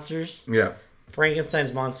classic monsters,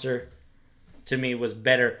 Frankenstein's monster, to me, was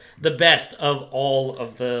better. The best of all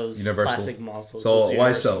of those classic monsters. So,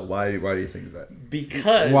 why so? Why do you think that?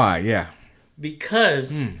 Because... Why, yeah.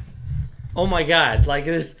 Because, oh my God, like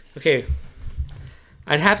this... Okay,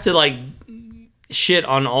 I'd have to, like, shit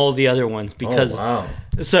on all the other ones because... Oh, wow.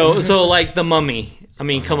 So like, The Mummy... I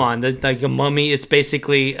mean, come on. Like a mummy, it's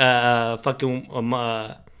basically fucking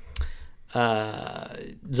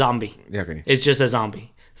zombie. Yeah, okay. It's just a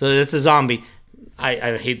zombie. So it's a zombie.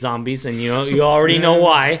 I hate zombies, and you already know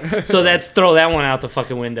why. So let's throw that one out the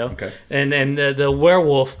fucking window. Okay. And the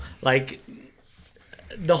werewolf, like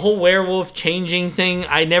the whole werewolf changing thing,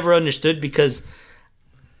 I never understood because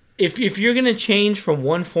if you're gonna change from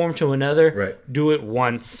one form to another, do it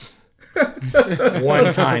once.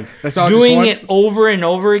 One time. That's all. Doing it over and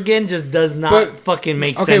over again just does not fucking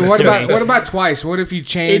make sense. Okay, me. What about twice? What if you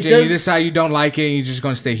change and you decide you don't like it and you're just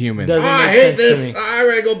gonna stay human? Doesn't I make hate sense to this. me. I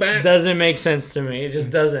gotta go back. Doesn't make sense to me. It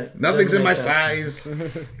just doesn't. Nothing's in my sense. size.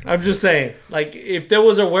 I'm just saying, like, if there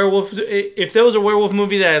was a werewolf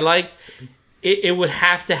movie that I liked, it would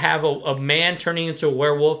have to have a man turning into a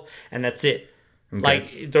werewolf, and that's it. Okay.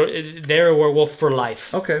 Like, they're a werewolf for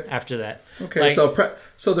life. Okay. After that. Okay, like,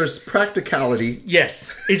 so there's practicality.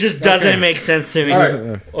 Yes, it just doesn't make sense to me. All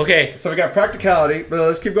right. Okay. So we got practicality, but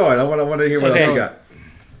let's keep going. I want to hear what else you got.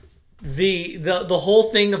 The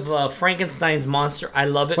whole thing of Frankenstein's monster, I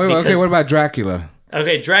love it. Okay, what about Dracula?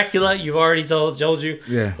 Okay, Dracula, you've already told you.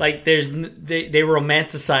 Yeah. Like, they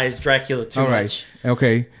romanticize Dracula too much.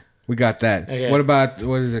 Okay, we got that. Okay. What about,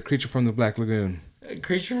 Creature from the Black Lagoon?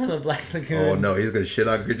 Creature from the Black Lagoon. Oh, no, he's going to shit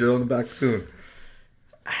on Creature from the Black Lagoon.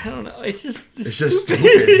 I don't know. It's just stupid.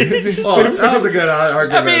 That was a good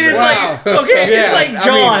argument. I mean, it's like, okay, it's like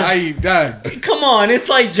Jaws. Come on, it's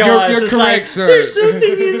like Jaws. You're correct, sir. There's something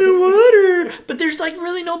in the water, but there's like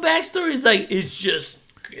really no backstory. It's like, it's just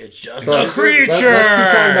a creature. Let's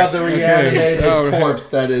keep talking about the reanimated corpse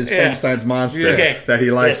that is Frankenstein's monster that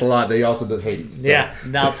he likes a lot, that he also hates. So. Yeah,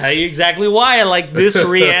 and I'll tell you exactly why I like this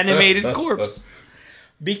reanimated corpse.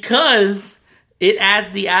 Because it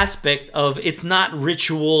adds the aspect of, it's not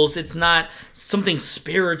rituals, it's not something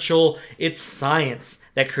spiritual, it's science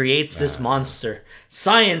that creates this monster.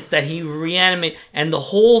 Science that he reanimate, and the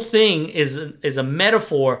whole thing is a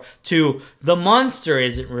metaphor to the monster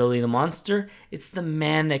isn't really the monster, it's the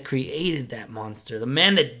man that created that monster, the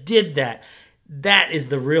man that did that. That is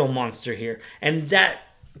the real monster here. And that,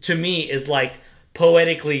 to me, is like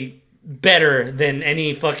poetically better than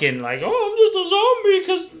any fucking, like, oh, I'm just a zombie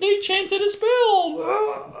because they chanted a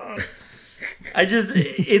spell.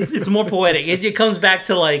 It's more poetic. It comes back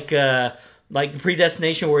to like the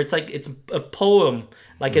Predestination, where it's like, it's a poem,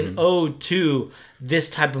 like an ode to this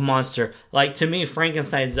type of monster. Like, to me,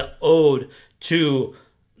 Frankenstein's an ode to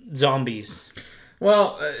zombies.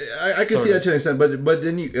 Well, I can see that to an extent, but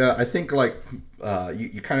then I think like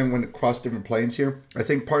you kind of went across different planes here. I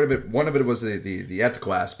think one of it was the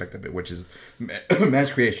ethical aspect of it, which is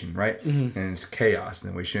man's creation, right? Mm-hmm. And it's chaos,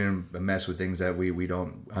 and we shouldn't mess with things that we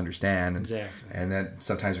don't understand. And, exactly. And then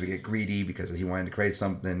sometimes we get greedy because he wanted to create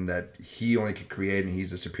something that he only could create, and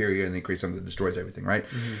he's the superior, and he creates something that destroys everything, right?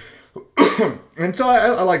 Mm-hmm. And so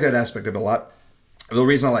I like that aspect of it a lot. The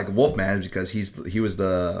reason I like Wolfman is because he was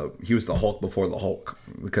the Hulk before the Hulk,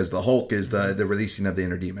 because the Hulk is the releasing of the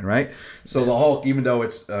inner demon, right? So the Hulk, even though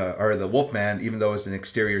it's or the Wolfman, even though it's an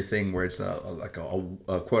exterior thing where it's like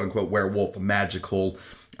a quote unquote werewolf, a magical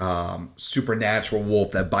supernatural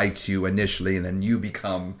wolf that bites you initially, and then you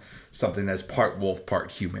become something that's part wolf, part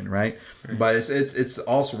human, right? But it's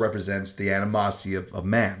also represents the animosity of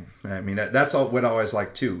man. I mean, that's what I always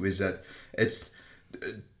like too, is that it's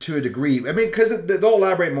to a degree. I mean, because they'll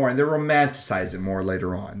elaborate more and they romanticize it more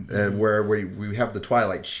later on, where we have the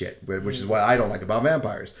Twilight shit, which is what I don't like about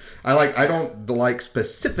vampires. I don't like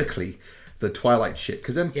specifically the Twilight shit,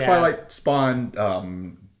 because then Twilight spawned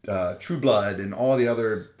True Blood and all the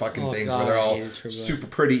other fucking things where they're all super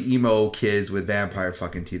pretty emo kids with vampire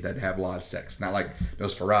fucking teeth that have a lot of sex. Not like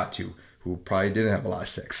Nosferatu, who probably didn't have a lot of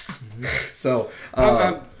sex. Mm-hmm. So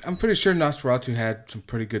I'm pretty sure Nosferatu had some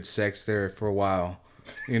pretty good sex there for a while.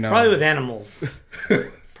 You know, probably with animals,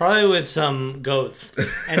 probably with some goats,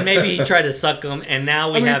 and maybe he tried to suck them, and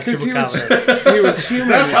now we have chupacabras. He was human.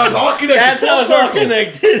 That's how it's all connected. That's how it's all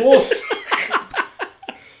connected.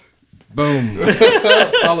 Boom.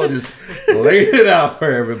 Paulo just laid it out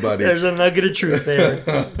for everybody. There's a nugget of truth there.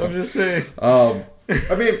 I'm just saying. I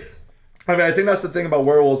mean, I think that's the thing about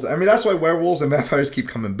werewolves. I mean, that's why werewolves and vampires keep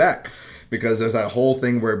coming back. Because there's that whole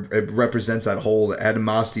thing where it represents that whole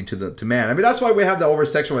animosity to man. I mean, that's why we have the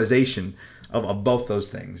over-sexualization of both those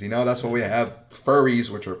things. You know, that's why we have furries,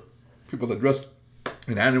 which are people that dress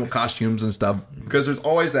in animal costumes and stuff. Because there's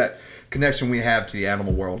always that connection we have to the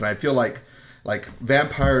animal world. And I feel like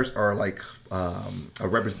vampires are like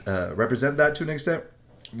represent that to an extent.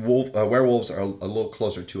 Werewolves are a little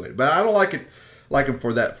closer to it. But I don't like them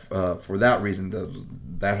for that reason.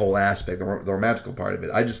 That whole aspect, the romantical part of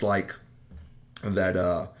it. I just like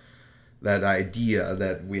that idea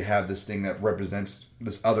that we have this thing that represents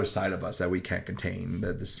this other side of us that we can't contain,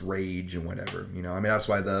 this rage and whatever, you know. I mean, that's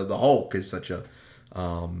why the Hulk is such a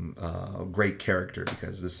great character,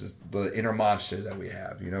 because this is the inner monster that we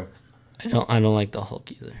have, you know. I don't like the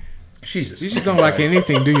Hulk either. Jesus, you just don't like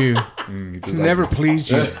anything, do you? He never pleased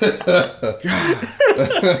you.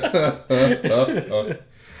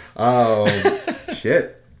 Oh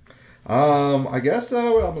shit. I guess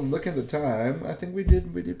so. I'm looking at the time. I think we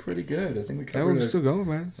did pretty good. I think we covered. We're still going,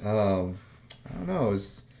 man. I don't know. I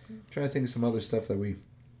was trying to think of some other stuff that I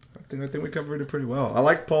think we covered it pretty well. I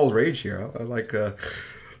like Paul's rage here. I like.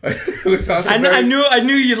 I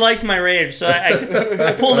knew you liked my rage, so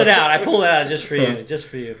I pulled it out. I pulled it out just for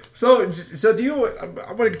you. So do you? I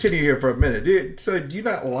want to continue here for a minute. Do you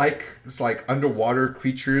not like underwater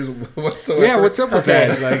creatures whatsoever? Yeah, what's up with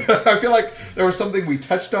that? Like, I feel like there was something we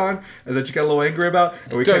touched on and that you got a little angry about,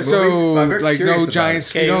 and we kept moving. I'm very curious about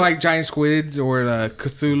giant. You don't like giant squids or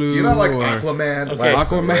Cthulhu? Do you not like Aquaman? Okay.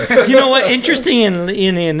 Aquaman. You know what?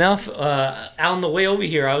 Interestingly enough, on the way over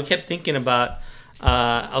here, I kept thinking about.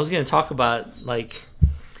 I was going to talk about,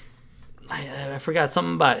 I forgot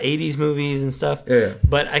something about 80s movies and stuff. Yeah.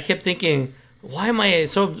 But I kept thinking, why am I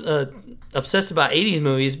so obsessed about 80s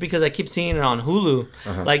movies? Because I keep seeing it on Hulu.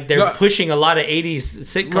 Uh-huh. Like, they're pushing a lot of 80s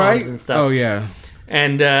sitcoms and stuff. Oh, yeah.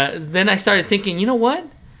 And then I started thinking, you know what?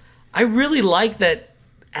 I really like that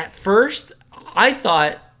at first, I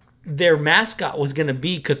thought their mascot was going to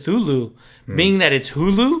be Cthulhu. Being that it's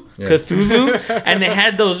Hulu, Cthulhu, and they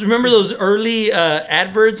had remember those early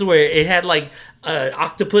adverts where it had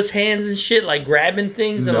octopus hands and shit, like grabbing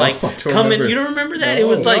things and coming. Remember. You don't remember that? It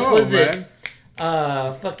was it?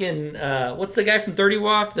 What's the guy from 30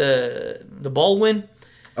 Rock? The Baldwin.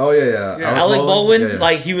 Oh yeah. Alec Baldwin. Yeah.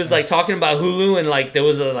 Like he was talking about Hulu and there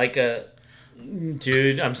was a.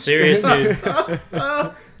 Dude, I'm serious, dude.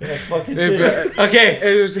 Okay.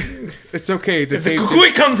 It's okay. If the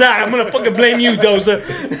Cucuy comes out, I'm gonna fucking blame you, Doza.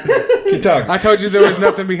 Keep talking. I told you there was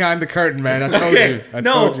nothing behind the curtain, man. I told you. I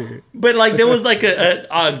told you. But there was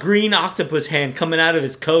a green octopus hand coming out of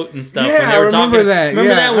his coat and stuff. Yeah, when they were remember that.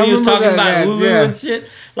 Remember that when he was talking about Hulu and shit?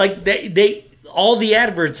 They all the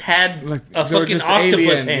adverts had a fucking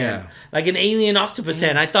octopus hand. Yeah. Like an alien octopus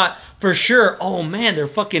hand. I thought for sure, oh man, their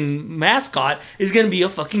fucking mascot is going to be a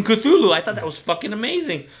fucking Cthulhu. I thought that was fucking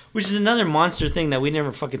amazing. Which is another monster thing that we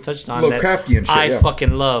never fucking touched on. Lovecraftian shit, I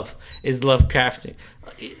fucking love is Lovecrafting.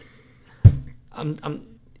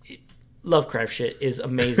 Lovecraft shit is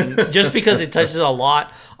amazing. Just because it touches a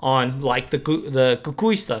lot on the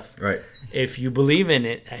Cucuy stuff. Right. If you believe in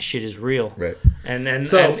it, that shit is real. Right. And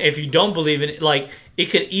if you don't believe in it, it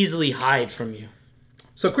could easily hide from you.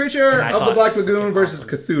 So, Creature of the Black Lagoon versus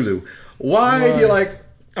Cthulhu. Why do you like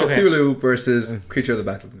Cthulhu versus Creature of the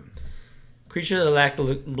Black Lagoon? Creature of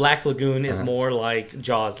the Black Lagoon is more like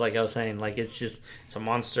Jaws, like I was saying. It's a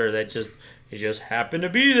monster that just happened to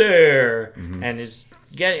be there, and is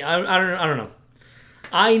getting. I don't know.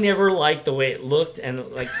 I never liked the way it looked, and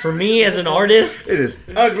for me as an artist, it is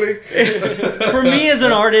ugly. For me as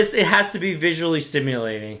an artist, it has to be visually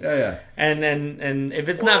stimulating. Yeah. And if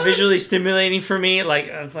it's not visually stimulating for me,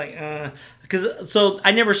 it's so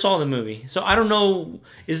I never saw the movie, so I don't know.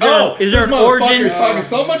 Is there an origin? Talking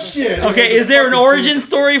so much shit. Okay, is there an origin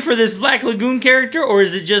story for this Black Lagoon character, or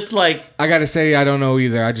is it just I gotta say, I don't know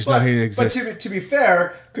either. I just know he exists. But to be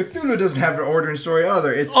fair, Cthulhu doesn't have an origin story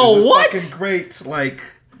either. It's what? Fucking great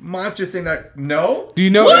monster thing that Do you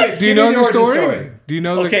know? What? Do you know the story? Do you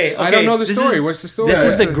know? Okay. I don't know the story. What's the story? This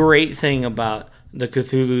is the great thing about the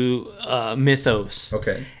Cthulhu mythos.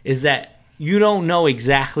 Okay. Is that you don't know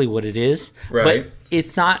exactly what it is, right? But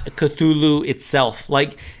it's not Cthulhu itself.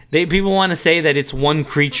 People want to say that it's one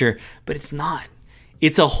creature, but it's not.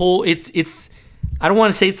 It's a whole. It's. I don't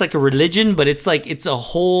want to say it's like a religion, but it's a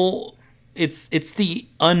whole. It's the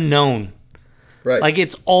unknown. Right.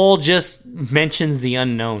 It's all just mentions the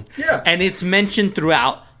unknown. Yeah. And it's mentioned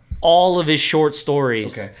throughout all of his short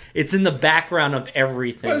stories. Okay. It's in the background of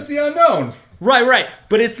everything. But it's the unknown. Right.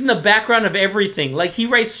 But it's in the background of everything. He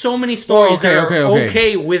writes so many stories that are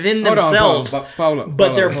okay within themselves, Paulo,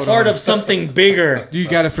 but they're part of something bigger. You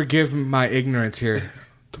gotta forgive my ignorance here.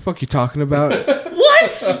 What the fuck you talking about?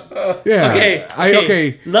 What? Yeah.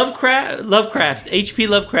 Okay. Lovecraft. H.P.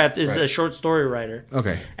 Lovecraft is a short story writer.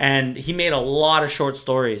 Okay. And he made a lot of short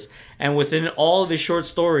stories. And within all of his short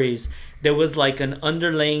stories, there was an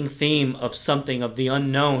underlying theme of something of the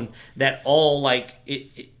unknown that all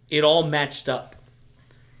it all matched up,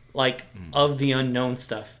 of the unknown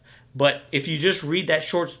stuff. But if you just read that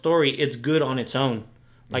short story, it's good on its own.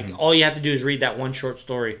 All you have to do is read that one short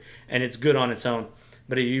story, and it's good on its own.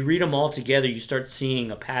 But if you read them all together, you start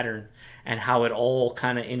seeing a pattern and how it all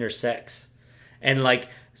kind of intersects. And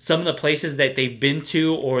some of the places that they've been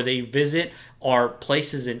to or they visit are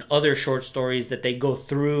places in other short stories that they go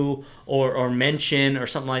through or mention or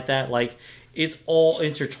something like that. It's all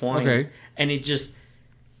intertwined. Okay. And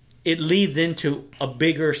it leads into a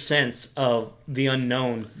bigger sense of the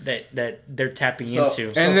unknown that they're tapping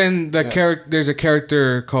into. And then there's a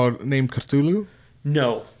character named Cthulhu?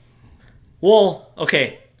 No. Well,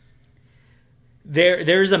 okay.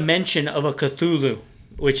 There's a mention of a Cthulhu,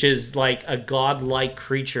 which is like a godlike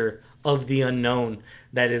creature of the unknown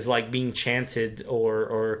that is like being chanted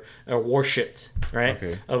or worshipped, right?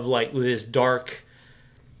 Okay. Of like this dark,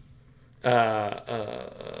 like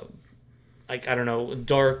I don't know,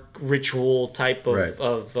 dark ritual type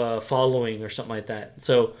of following or something like that.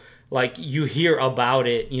 So like you hear about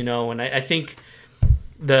it, you know, and I think.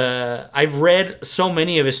 I've read so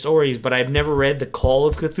many of his stories, but I've never read The Call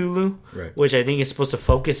of Cthulhu, which I think is supposed to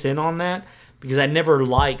focus in on that, because I never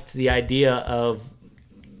liked the idea of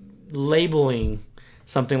labeling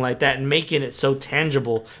something like that and making it so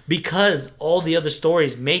tangible, because all the other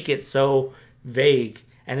stories make it so vague,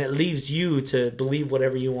 and it leaves you to believe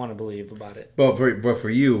whatever you want to believe about it. But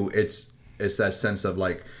for you, it's that sense of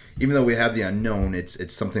like, even though we have the unknown,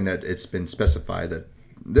 it's something that it's been specified that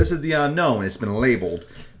this is the unknown. It's been labeled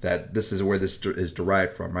that this is where this is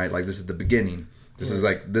derived from, right? Like this is the beginning. This is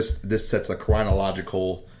like this sets a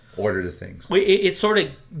chronological order to things. It sort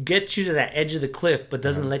of gets you to that edge of the cliff, but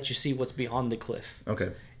doesn't let you see what's beyond the cliff.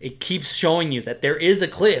 Okay. It keeps showing you that there is a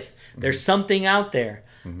cliff. There's something out there,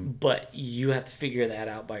 but you have to figure that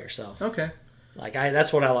out by yourself. Okay. Like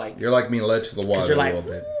that's what I like. You're like being led to the water a little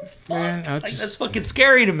bit. Man, that's fucking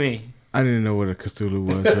scary to me. I didn't know what a Cthulhu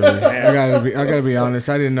was. Really. I gotta be honest.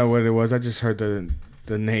 I didn't know what it was. I just heard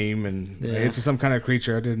the name, and it's some kind of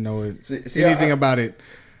creature. I didn't know anything about it.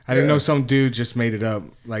 I didn't know some dude just made it up.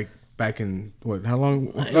 Like back in what? How long?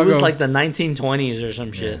 It was like the 1920s or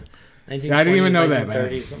some shit. 1920s, I didn't even know that,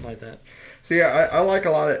 man. Something like that. See, I like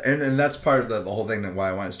a lot of, and that's part of the whole thing that why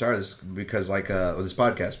I want to start is because like with this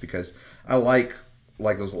podcast, because I like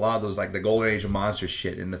there's a lot of those like the golden age of monster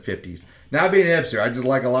shit in the 50s. Now being an hipster, I just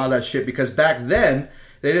like a lot of that shit because back then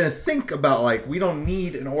they didn't think about like we don't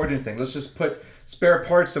need an origin thing. Let's just put spare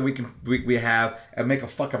parts that we have and make a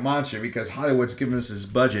fucking monster because Hollywood's giving us this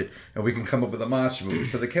budget and we can come up with a monster movie.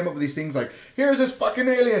 So they came up with these things like here's this fucking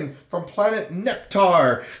alien from planet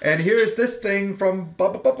Neptar and here's this thing from blah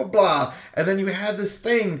blah blah blah blah, and then you have this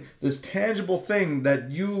thing, this tangible thing that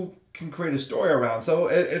you can create a story around. So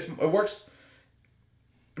it works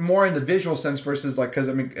more in the visual sense versus like, because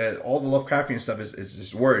I mean all the Lovecraftian stuff is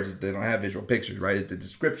just words. They don't have visual pictures, right? It's the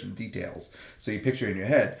description details, so you picture it in your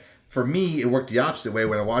head. For me, it worked the opposite way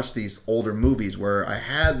when I watched these older movies where I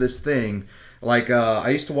had this thing like I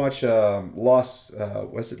used to watch Lost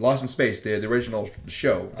in Space, the original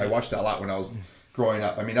show. I watched that a lot when I was growing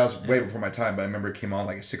up. I mean, that was way before my time, but I remember it came on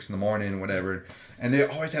like at 6 a.m. and whatever. And they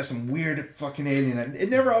always had some weird fucking alien. And it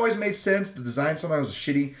never always made sense. The design sometimes was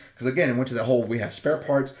shitty. Because again, it went to the whole, we have spare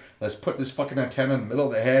parts. Let's put this fucking antenna in the middle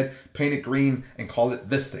of the head, paint it green, and call it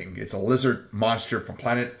this thing. It's a lizard monster from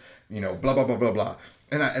planet, blah, blah, blah, blah, blah.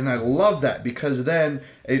 And I love that because then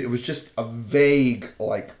it was just a vague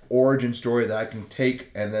like origin story that I can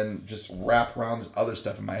take and then just wrap around this other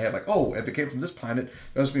stuff in my head. Like, oh, if it came from this planet,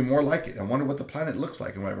 there must be more like it. I wonder what the planet looks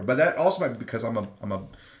like and whatever. But that also might be because I'm a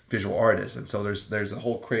visual artist, and so there's a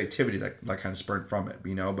whole creativity that kind of spurred from it,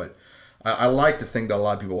 But I like to think that a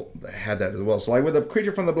lot of people had that as well. So like with the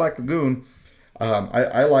creature from the Black Lagoon,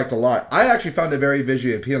 I liked a lot. I actually found it very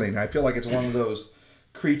visually appealing. I feel like it's one of those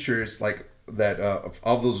creatures like that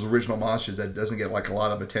of those original monsters that doesn't get like a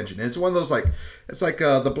lot of attention. And it's one of those like it's like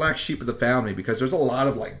the black sheep of the family because there's a lot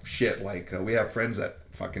of like shit. Like we have friends that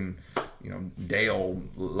fucking Dale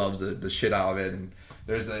loves the shit out of it, and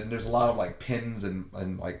there's a lot of like pins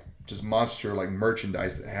and like just monster like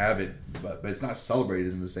merchandise that have it, but it's not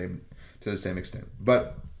celebrated to the same extent.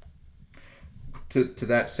 But to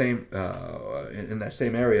that same in that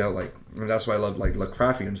same area, like, and that's why I love like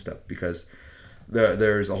Lovecraftian stuff because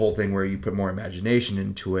there's a whole thing where you put more imagination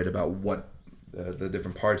into it about what the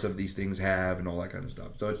different parts of these things have and all that kind of stuff.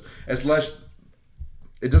 So it's less.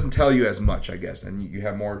 It doesn't tell you as much, I guess, and you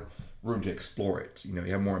have more room to explore it. You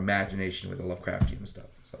have more imagination with the Lovecraftian stuff.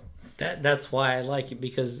 So that's why I like it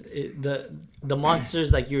because the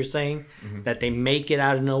monsters, like you were saying, that they make it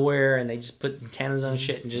out of nowhere and they just put antennas on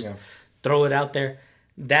shit and just throw it out there.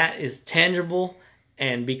 That is tangible,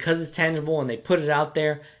 and because it's tangible and they put it out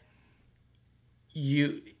there,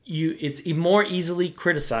 it's more easily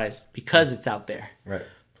criticized because it's out there. Right.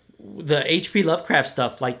 The H.P. Lovecraft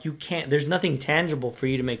stuff, like there's nothing tangible for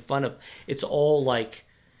you to make fun of. It's all like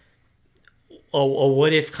a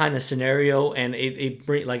what if kind of scenario, and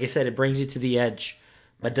like I said, it brings you to the edge,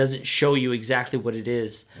 but doesn't show you exactly what it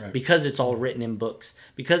is because it's all written in books,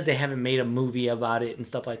 because they haven't made a movie about it and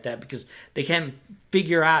stuff like that, because they can't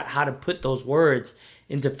figure out how to put those words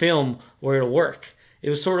into film where it'll work. It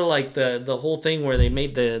was sort of like the whole thing where they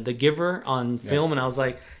made the Giver on film, and I was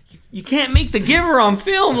like, you can't make The Giver on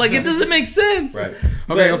film. Like, it doesn't make sense. Right.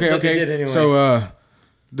 Okay. But they did anyway. So,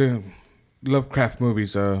 the Lovecraft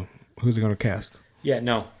movies, who's it gonna cast? Yeah,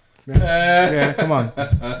 no. Yeah, come on.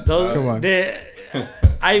 Come on.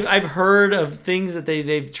 I've heard of things that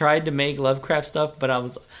they've tried to make Lovecraft stuff, but I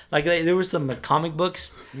was like, there were some comic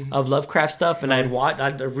books of Lovecraft stuff, and I'd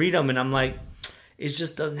read them, and I'm like, it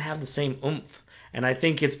just doesn't have the same oomph. And I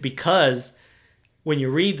think it's because when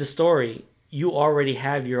you read the story, you already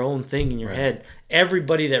have your own thing in your head.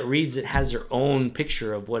 Everybody that reads it has their own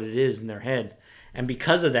picture of what it is in their head, and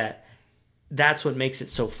because of that, that's what makes it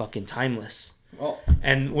so fucking timeless. Well,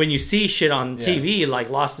 and when you see shit on TV like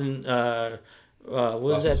Lost in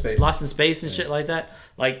Lost in Space and shit like that,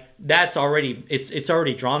 like that's already it's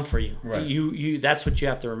already drawn for you. Right. You that's what you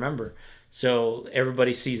have to remember. So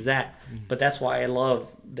everybody sees that, but that's why I love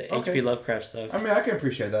the H.P. Lovecraft stuff. I mean, I can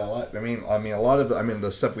appreciate that a lot. I mean, a lot of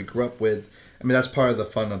the stuff we grew up with. I mean, that's part of the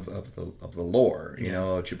fun of the lore. You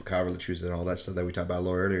know, chupacabra, accuses, and all that stuff that we talked about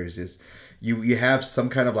lore earlier. Is just you have some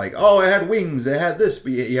kind of like, oh, it had wings, it had this,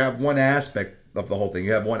 but you have one aspect of the whole thing.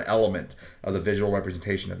 You have one element of the visual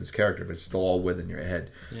representation of this character, but it's still all within your head.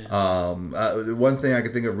 Yeah. One thing I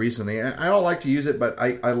can think of recently, I don't like to use it, but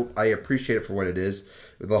I appreciate it for what it is.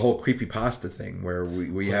 The whole creepypasta thing, where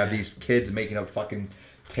we have these kids making up fucking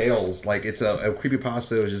tales. Like, it's a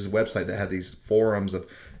creepypasta. It was just a website that had these forums of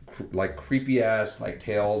like creepy ass like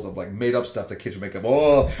tales of like made up stuff that kids would make up.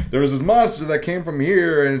 Oh, there was this monster that came from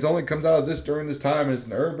here, and it only comes out of this during this time, and it's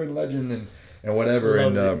an urban legend and whatever. I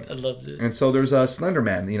loved it. And so there's Slender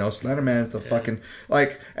Man. You know, Slender Man is the fucking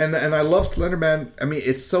like, and I love Slender Man. I mean,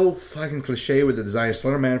 it's so fucking cliche with the design.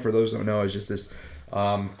 Slender Man, for those who don't know, is just this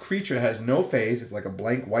creature that has no face. It's like a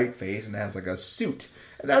blank white face, and it has like a suit,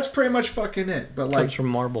 and that's pretty much fucking it. But like, comes from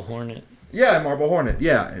Marble Hornet. Yeah, Marble Hornet.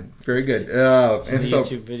 Yeah, very good. And so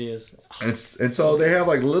YouTube videos. And so they have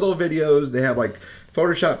like little videos. They have like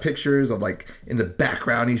Photoshop pictures of like in the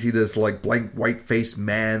background you see this like blank white faced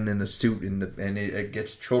man in a suit, and it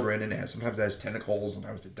gets children, and sometimes it has tentacles,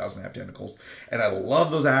 sometimes it doesn't have tentacles. And I love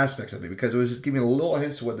those aspects of it because it was just giving me a little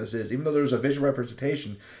hints of what this is. Even though there was a visual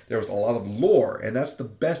representation, there was a lot of lore, and that's the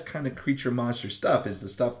best kind of creature monster stuff. Is the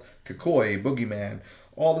stuff Cucuy, Boogeyman.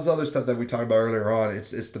 All this other stuff that we talked about earlier on,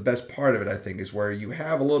 it's the best part of it, I think, is where you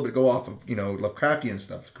have a little bit go off of, you know, Lovecraftian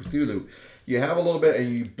stuff, Cthulhu. You have a little bit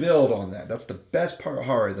and you build on that. That's the best part of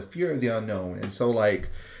horror, the fear of the unknown. And so, like,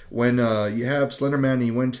 when you have Slender Man and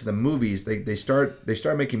you went to the movies, they start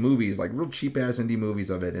making movies, like real cheap-ass indie movies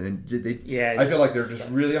of it. And I feel like they're just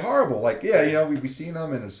really horrible. Like, yeah, you know, we've seen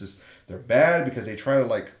them, and it's just, they're bad because they try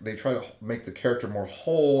to make the character more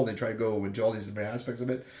whole. They try to go into all these different aspects of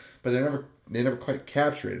it. But they never quite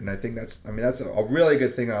capture it, and I think that's a really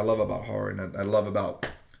good thing that I love about horror, and I love about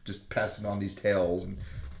just passing on these tales and,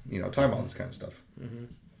 you know, talking about this kind of stuff. Mm-hmm.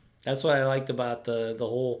 That's what I liked about the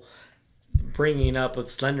whole bringing up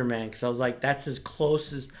of Slender Man, because I was like, that's as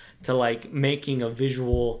close as to like making a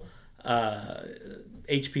visual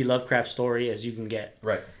H.P. Lovecraft story as you can get.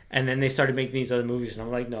 Right. And then they started making these other movies, and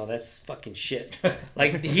I'm like, no, that's fucking shit.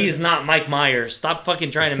 Like, he's not Mike Myers. Stop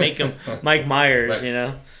fucking trying to make him Mike Myers, right. You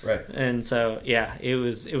know? Right. And so, yeah, it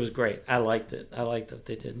was great. I liked it. I liked what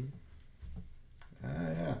they did.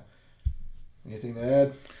 Yeah. Anything to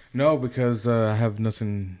add? No, because I have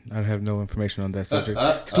nothing. I have no information on that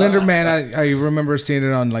subject. Slender Man, I remember seeing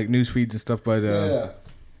it on like news feeds and stuff, but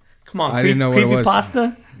come on, I didn't know what it was.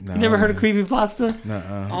 Creepypasta? No, you never heard of creepypasta?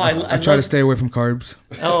 No. I try to stay away from carbs.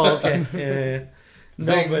 Oh, okay. Yeah.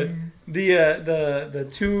 No, but the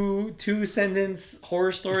two sentence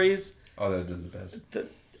horror stories. Oh, that is the best.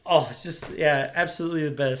 It's just absolutely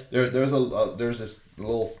the best. There's this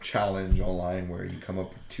little challenge online where you come up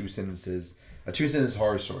with two sentence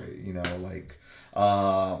horror story. You know, like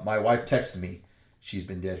my wife texted me. She's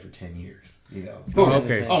been dead for 10 years, you know. Oh,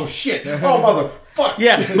 okay. Oh, shit. Oh, motherfucker.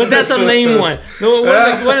 Yeah, but that's a lame one.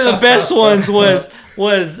 One of the best ones was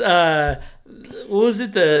what was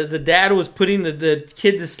it? The dad was putting the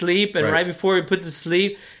kid to sleep, and right before he put to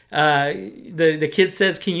sleep, the kid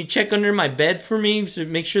says, "Can you check under my bed for me to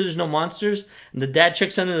make sure there's no monsters?" And the dad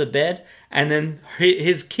checks under the bed, and then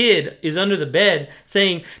his kid is under the bed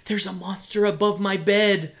saying, "There's a monster above my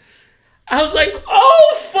bed." I was like,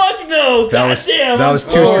 "Oh fuck no!" That was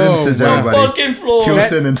two sentences, everybody. Fucking floor. Two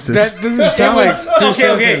sentences. That doesn't sound like two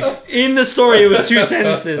sentences. Okay. In the story, it was two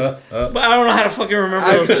sentences, but I don't know how to fucking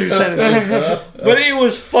remember those two sentences. But it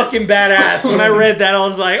was fucking badass. When I read that, I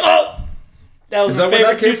was like, "Oh, that was my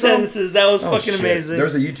favorite two sentences." That was fucking amazing.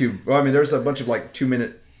 There's a YouTube. Well, I mean, there's a bunch of like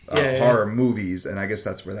 2-minute horror movies, and I guess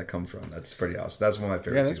that's where that comes from. That's pretty awesome. That's one of my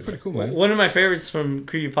favorites. Yeah, that's pretty cool, man. One of my favorites from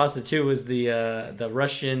Creepypasta 2 was the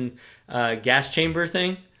Russian gas chamber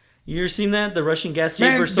thing. You ever seen that? The Russian gas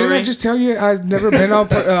Man, chamber story? didn't I just tell you I've never been on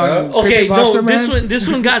okay, Creepypasta, no, man? this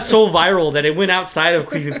one got so viral that it went outside of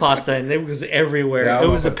Creepypasta and it was everywhere. Yeah, it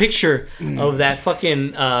was a picture of that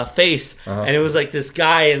fucking face, and it was like this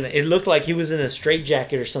guy, and it looked like he was in a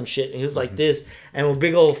straitjacket or some shit. And he was like this, and with a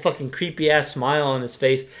big old fucking creepy ass smile on his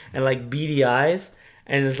face, and like beady eyes,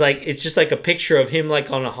 and it's just like a picture of him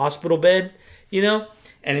like on a hospital bed, you know,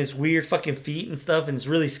 and his weird fucking feet and stuff, and it's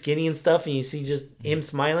really skinny and stuff, and you see just him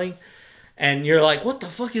smiling. And you're like, what the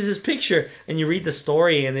fuck is this picture? And you read the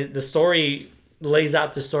story, and the story lays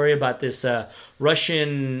out the story about this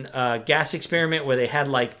Russian gas experiment where they had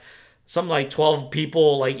like something like 12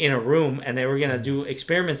 people like in a room, and they were gonna do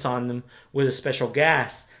experiments on them with a special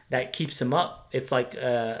gas that keeps them up. It's like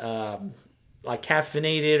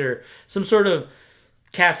caffeinated or some sort of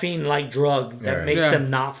caffeine-like drug that makes them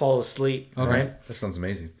not fall asleep. Okay. Right? That sounds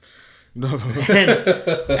amazing. and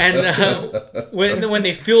when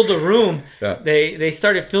they filled the room, they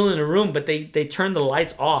started filling the room, but they turned the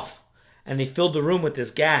lights off, and they filled the room with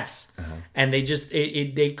this gas, and they just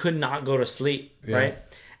they could not go to sleep, right?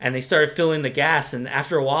 And they started filling the gas, and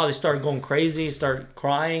after a while, they started going crazy, started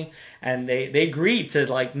crying, and they agreed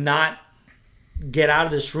to like not get out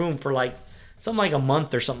of this room for like something like a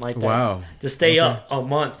month or something like that. Wow. To stay up a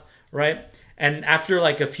month, right? And after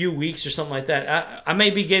like a few weeks or something like that, I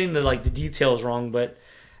may be getting the details wrong, but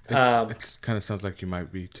it kind of sounds like you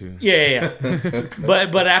might be too. Yeah.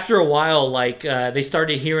 but after a while, like they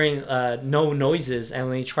started hearing no noises, and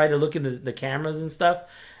when they tried to look in the cameras and stuff,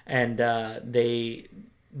 and they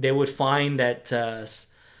would find that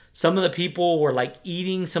some of the people were like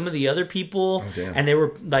eating some of the other people, and they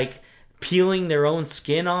were like peeling their own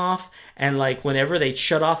skin off, and like whenever they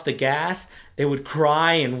shut off the gas, they would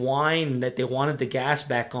cry and whine that they wanted the gas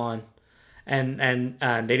back on, and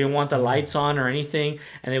they didn't want the lights on or anything,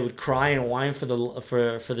 and they would cry and whine for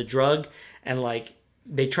the drug, and like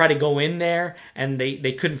they try to go in there, and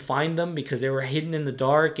they couldn't find them because they were hidden in the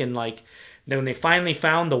dark, and like then when they finally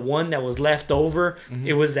found the one that was left over,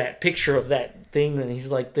 it was that picture of that thing, and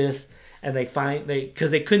he's like this. And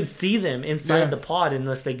because they couldn't see them inside the pod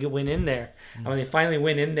unless they went in there. And when they finally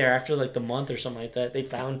went in there after like the month or something like that, they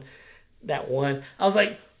found that one. I was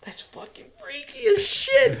like, that's fucking freaky as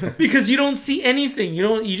shit, because you don't see anything.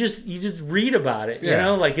 You just read about it. You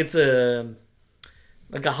know, like it's a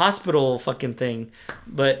hospital fucking thing.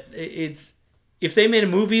 But it's, if they made a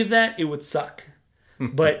movie of that, it would suck.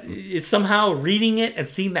 But it's somehow reading it and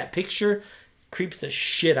seeing that picture creeps the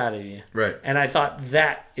shit out of you. Right. And I thought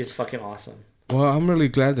that is fucking awesome. Well, I'm really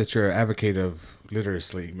glad that you're an advocate of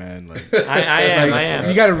literacy, man. Like I am.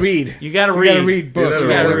 You gotta read. You gotta read books.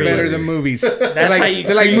 They're better than movies.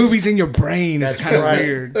 They're like movies in your brain. It's kind of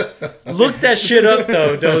weird. Look that shit up,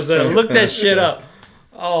 though, Doza. Look that shit up.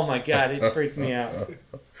 Oh my god, it freaked me out.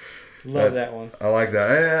 Love that one. I like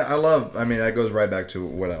that. I mean, that goes right back to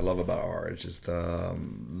what I love about art. It's just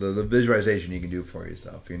the visualization you can do for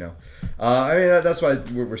yourself, you know. I mean, that's why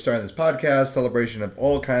we're starting this podcast, celebration of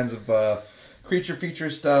all kinds of creature feature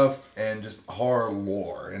stuff and just horror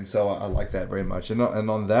lore. And so I like that very much. And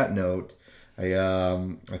on that note, I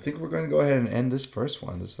think we're going to go ahead and end this first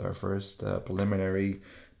one. This is our first preliminary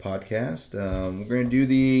podcast. We're going to do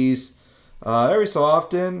these every so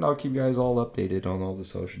often. I'll keep you guys all updated on all the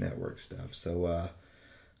social network stuff. So,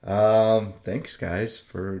 thanks guys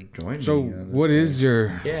for joining me. So, what is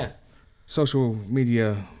your social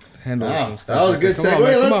media handles and stuff? That was a good segue.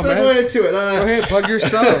 Let's segue into it. Go ahead, plug your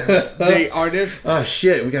stuff. The artist. Oh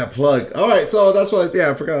shit, we got plugged. All right, so that's why.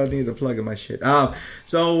 I forgot I needed to plug in my shit.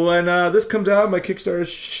 So when this comes out, my Kickstarter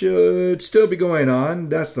should still be going on.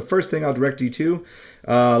 That's the first thing I'll direct you to.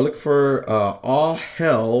 Look for All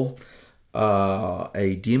Hell.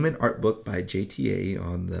 A demon art book by JTA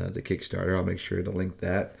on the Kickstarter. I'll make sure to link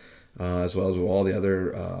that as well as all the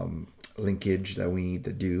other linkage that we need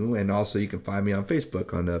to do. And also you can find me on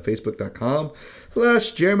Facebook on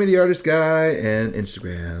facebook.com/Jeremy the Artist Guy and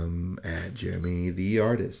Instagram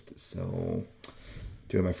 @JeremyTheArtist. So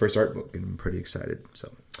doing my first art book and I'm pretty excited. So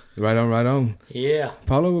right on. Yeah.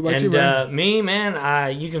 Paulo, what about you, man? Me,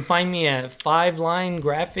 man, you can find me at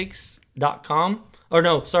 5linegraphics.com. Or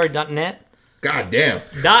no, sorry, .net. God damn.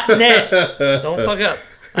 .net. Don't fuck up.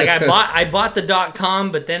 Like I bought the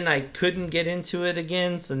 .com, but then I couldn't get into it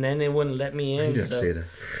again, so then it wouldn't let me in. You didn't say that.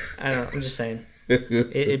 I don't know. I'm just saying.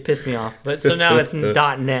 It pissed me off. But so now it's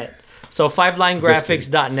 .net. So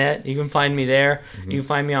 5linegraphics.net. You can find me there. Mm-hmm. You can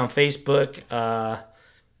find me on Facebook. I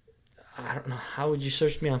don't know. How would you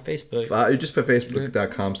search me on Facebook? You just put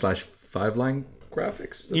facebook.com/5line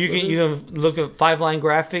graphics. You can look at 5line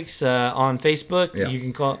graphics on Facebook. Yeah.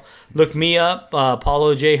 You can look me up,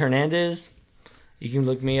 Paulo J Hernandez. You can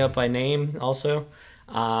look me up by name also.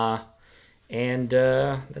 And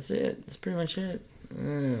that's it. That's pretty much it.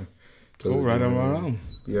 Yeah. Cool, right on.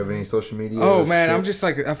 You have any social media? Oh man, shit? I'm just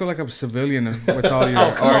like I feel like I'm a civilian with all your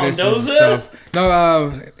Oh, come on, artists and Doza? stuff.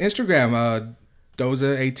 No, Instagram,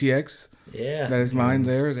 Doza ATX. Yeah. That is mine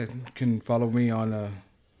there. That you can follow me on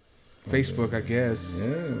Facebook, I guess.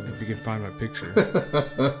 Yeah. If you can find my picture.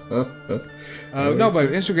 No, but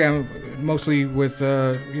Instagram mostly with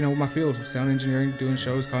my field, sound engineering, doing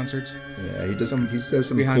shows, concerts. Yeah, he does some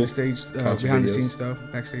behind cool the stage, concert behind the videos. scenes stuff,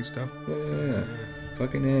 backstage stuff. Yeah.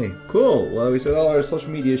 Fucking A. Cool. Well, we said all our social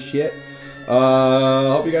media shit.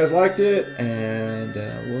 Hope you guys liked it, and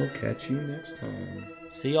we'll catch you next time.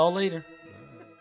 See y'all later.